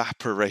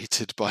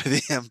evaporated by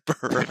the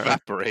Emperor.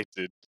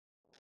 Evaporated.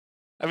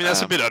 I mean,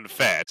 that's a bit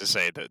unfair to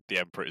say that the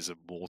Emperor is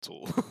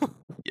immortal.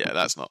 Yeah,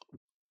 that's not.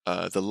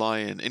 The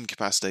Lion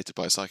incapacitated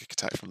by a psychic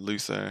attack from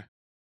Luther.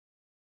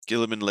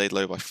 Gilliman laid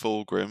low by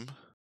Fulgrim.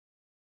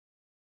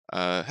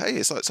 Hey,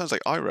 it sounds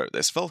like I wrote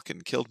this.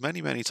 Vulcan killed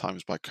many, many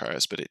times by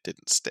Curse, but it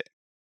didn't stick.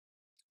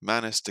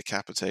 Manus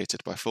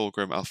decapitated by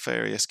Fulgrim.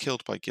 Alpharius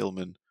killed by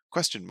Gilman.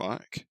 Question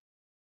mark.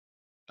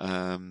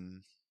 I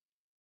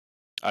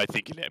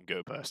think you let him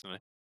go personally.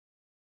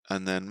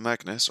 And then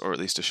Magnus, or at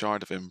least a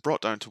shard of him,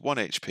 brought down to 1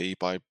 HP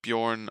by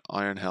Bjorn,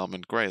 Ironhelm,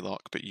 and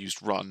Greylock, but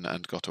used Run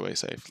and got away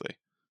safely.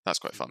 That's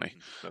quite funny.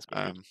 That's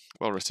good.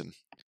 Well written.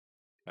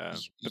 But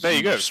there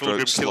you go.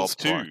 Fulgrim kills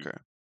 2.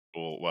 Parker.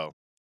 Or, well,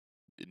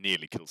 it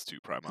nearly kills 2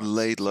 Primarchs.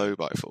 Laid low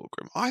by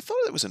Fulgrim. I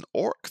thought it was an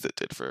orc that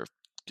did for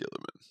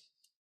Gilliman.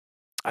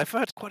 I've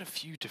heard quite a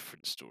few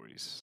different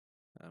stories.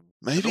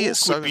 Maybe it's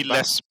so would be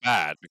less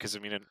bad because I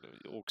mean,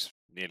 orcs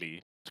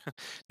nearly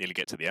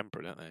get to the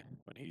Emperor, don't they?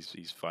 When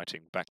he's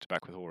fighting back to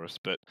back with Horus,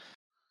 but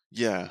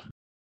yeah,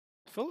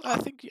 I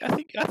think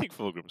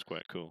Fulgrim's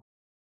quite cool.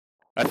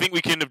 I think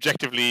we can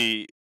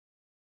objectively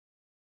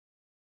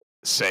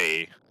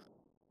say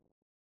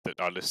that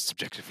our lists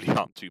objectively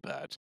aren't too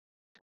bad.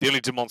 The only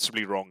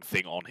demonstrably wrong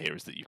thing on here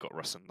is that you've got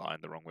Russ and Lion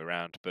the wrong way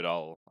around, but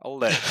I'll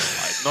let it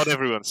slide. Not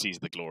everyone sees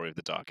the glory of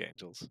the Dark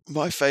Angels.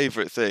 My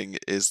favourite thing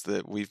is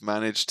that we've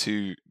managed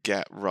to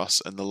get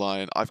Russ and the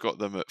Lion. I've got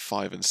them at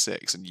 5 and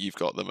 6, and you've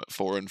got them at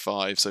 4 and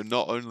 5. So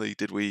not only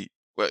did we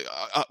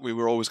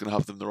were always going to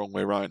have them the wrong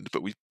way around,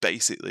 but we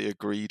basically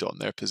agreed on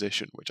their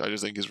position, which I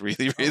just think is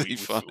really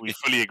funny. We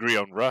fully agree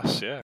on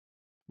Russ, yeah.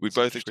 We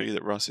both agree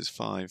that Russ is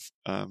 5.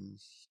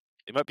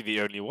 It might be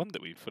the only one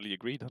that we fully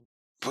agreed on.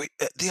 But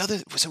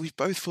so we've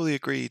both fully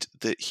agreed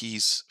that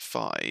he's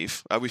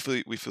 5. We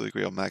fully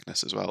agree on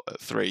Magnus as well at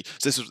 3.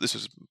 So this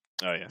was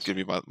going to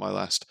be my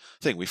last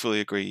thing. We fully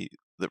agree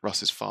that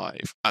Russ is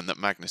 5 and that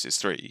Magnus is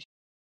 3,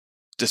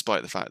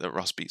 despite the fact that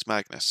Russ beats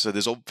Magnus. So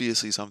there's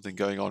obviously something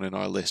going on in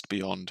our list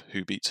beyond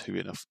who beats whom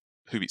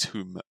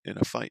in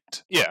a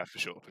fight. Yeah, for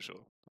sure.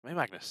 I mean,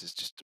 Magnus is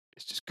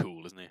just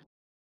cool, isn't he?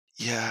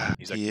 Yeah,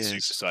 he's like the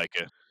super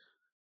psycho.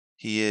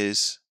 He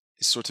is.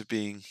 He's sort of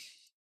being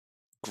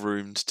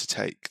groomed to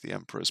take the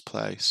Emperor's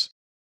place,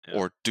 Yeah.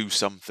 or do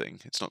something.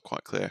 It's not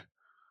quite clear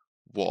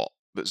what,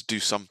 but do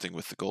something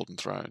with the Golden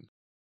Throne.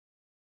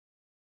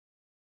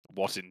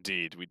 What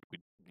indeed? We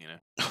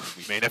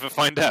may never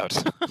find out.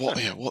 What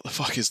the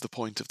fuck is the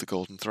point of the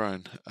Golden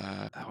Throne?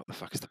 What the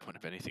fuck is the point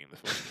of anything in the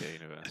 40k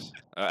universe?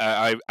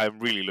 I'm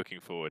really looking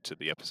forward to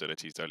the episode I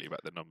teased earlier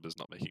about the numbers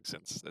not making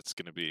sense. That's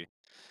going to be.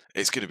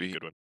 It's going to a be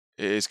good one.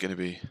 It is going to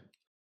be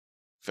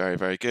very,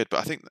 very good. But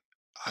I think,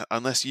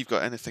 unless you've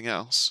got anything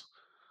else,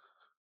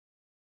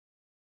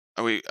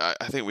 I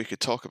think we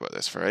could talk about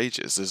this for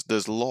ages.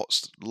 There's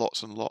lots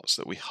and lots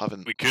that we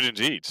haven't. We could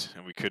indeed,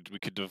 and we could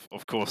have,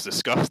 of course,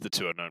 discussed the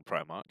 2 unknown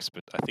Primarchs,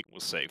 but I think we'll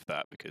save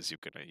that because you're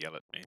going to yell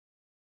at me.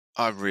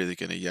 I'm really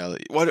going to yell at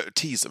you. Why don't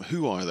tease them?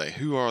 Who are they?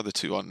 Who are the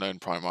 2 unknown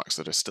Primarchs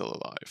that are still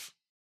alive?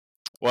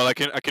 Well, I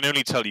can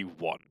only tell you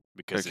one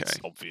because it's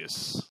Okay.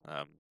 obvious.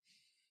 And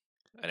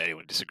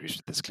anyone who disagrees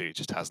with this clearly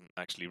just hasn't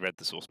actually read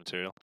the source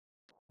material.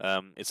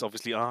 It's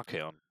obviously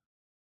Archaon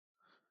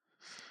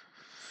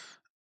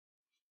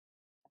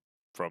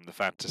from the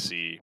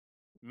fantasy,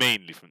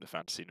 mainly from the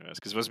fantasy universe,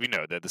 because as we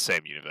know, they're the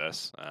same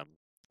universe. And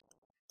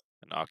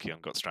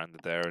Archaon got stranded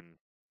there and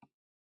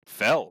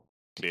fell,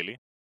 clearly.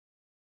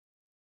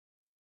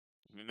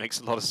 It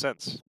makes a lot of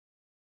sense.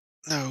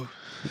 No.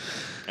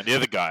 And the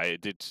other guy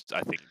did,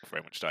 I think,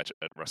 very much die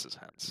at Russ's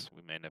hands.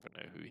 We may never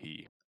know who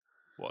he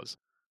was.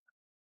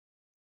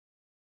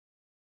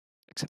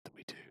 Except that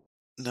we do.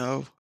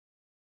 No.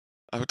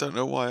 I don't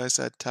know why I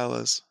said tell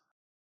us.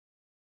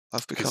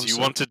 I've become Because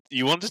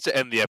you wanted to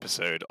end the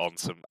episode on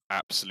some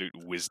absolute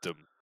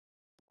wisdom.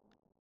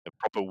 A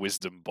proper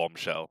wisdom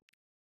bombshell.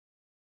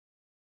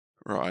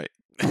 Right.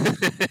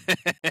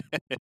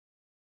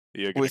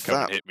 You're going to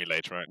come and hit me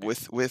later, aren't you?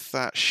 With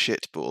that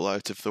shitball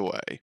out of the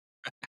way.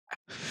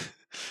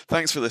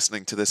 Thanks for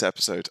listening to this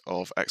episode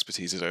of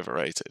Expertise is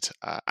Overrated.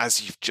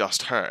 As you've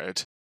just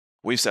heard,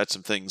 we've said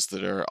some things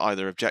that are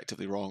either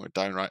objectively wrong or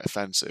downright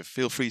offensive.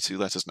 Feel free to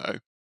let us know.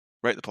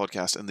 Rate the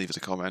podcast and leave us a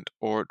comment,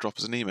 or drop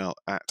us an email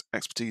at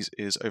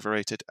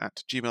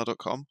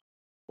expertiseisoverrated@gmail.com,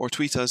 or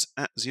tweet us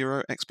at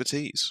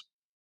ZeroExpertise.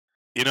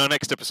 In our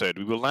next episode,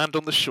 we will land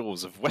on the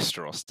shores of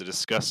Westeros to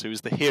discuss who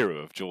is the hero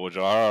of George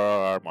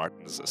R.R.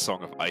 Martin's A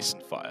Song of Ice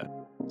and Fire.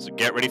 So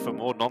get ready for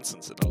more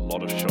nonsense and a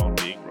lot of Sean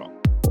being wrong.